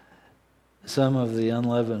some of the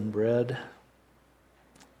unleavened bread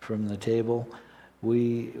from the table,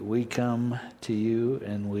 we come to you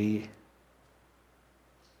and we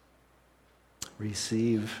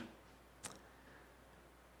receive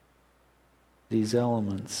these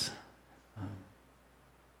elements,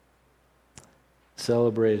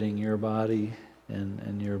 celebrating your body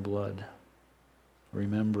and your blood,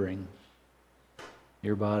 remembering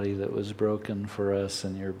your body that was broken for us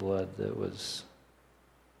and your blood that was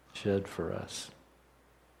shed for us.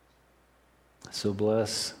 So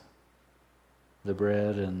bless the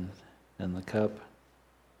bread and the cup.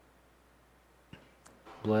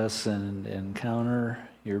 Bless and encounter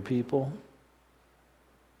your people.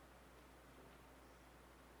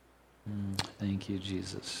 Thank you,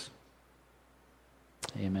 Jesus.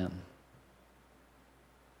 Amen.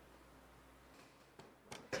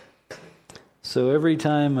 So every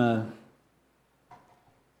time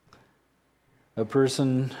a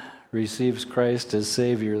person receives Christ as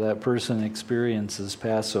Savior, that person experiences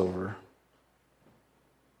Passover.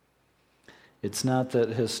 It's not that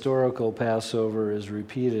historical Passover is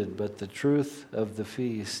repeated, but the truth of the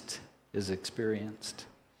feast is experienced.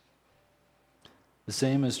 The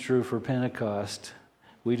same is true for Pentecost.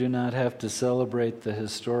 We do not have to celebrate the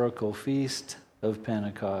historical feast of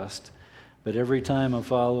Pentecost, but every time a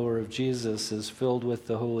follower of Jesus is filled with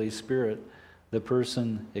the Holy Spirit, the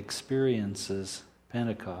person experiences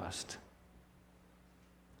Pentecost.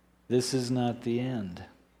 This is not the end.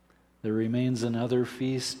 There remains another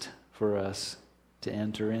feast for us to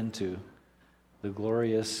enter into, the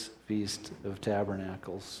glorious Feast of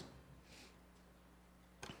Tabernacles.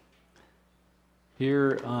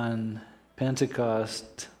 Here on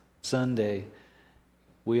Pentecost Sunday,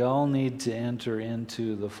 we all need to enter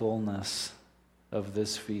into the fullness of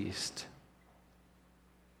this feast.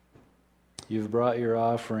 You've brought your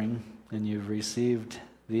offering and you've received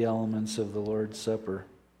the elements of the Lord's Supper.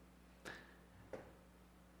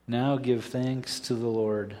 Now give thanks to the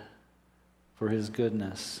Lord for His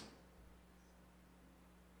goodness.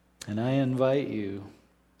 And I invite you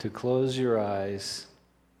to close your eyes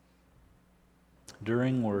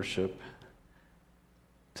during worship,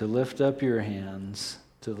 to lift up your hands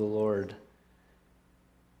to the Lord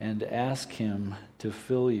and ask Him to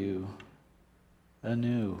fill you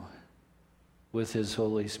anew with His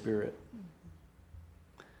Holy Spirit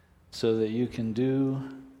so that you can do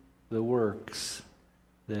the works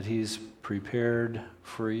that He's prepared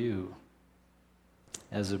for you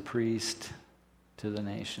as a priest to the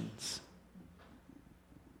nations.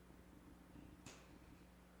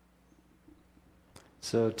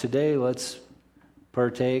 So today, let's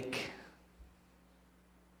partake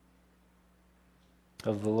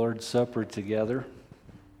of the Lord's Supper together.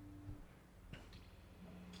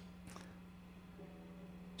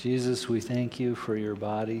 Jesus, we thank you for your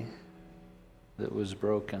body that was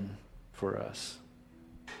broken for us.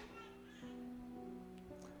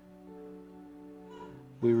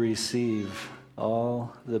 We receive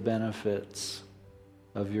all the benefits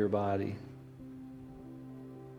of your body.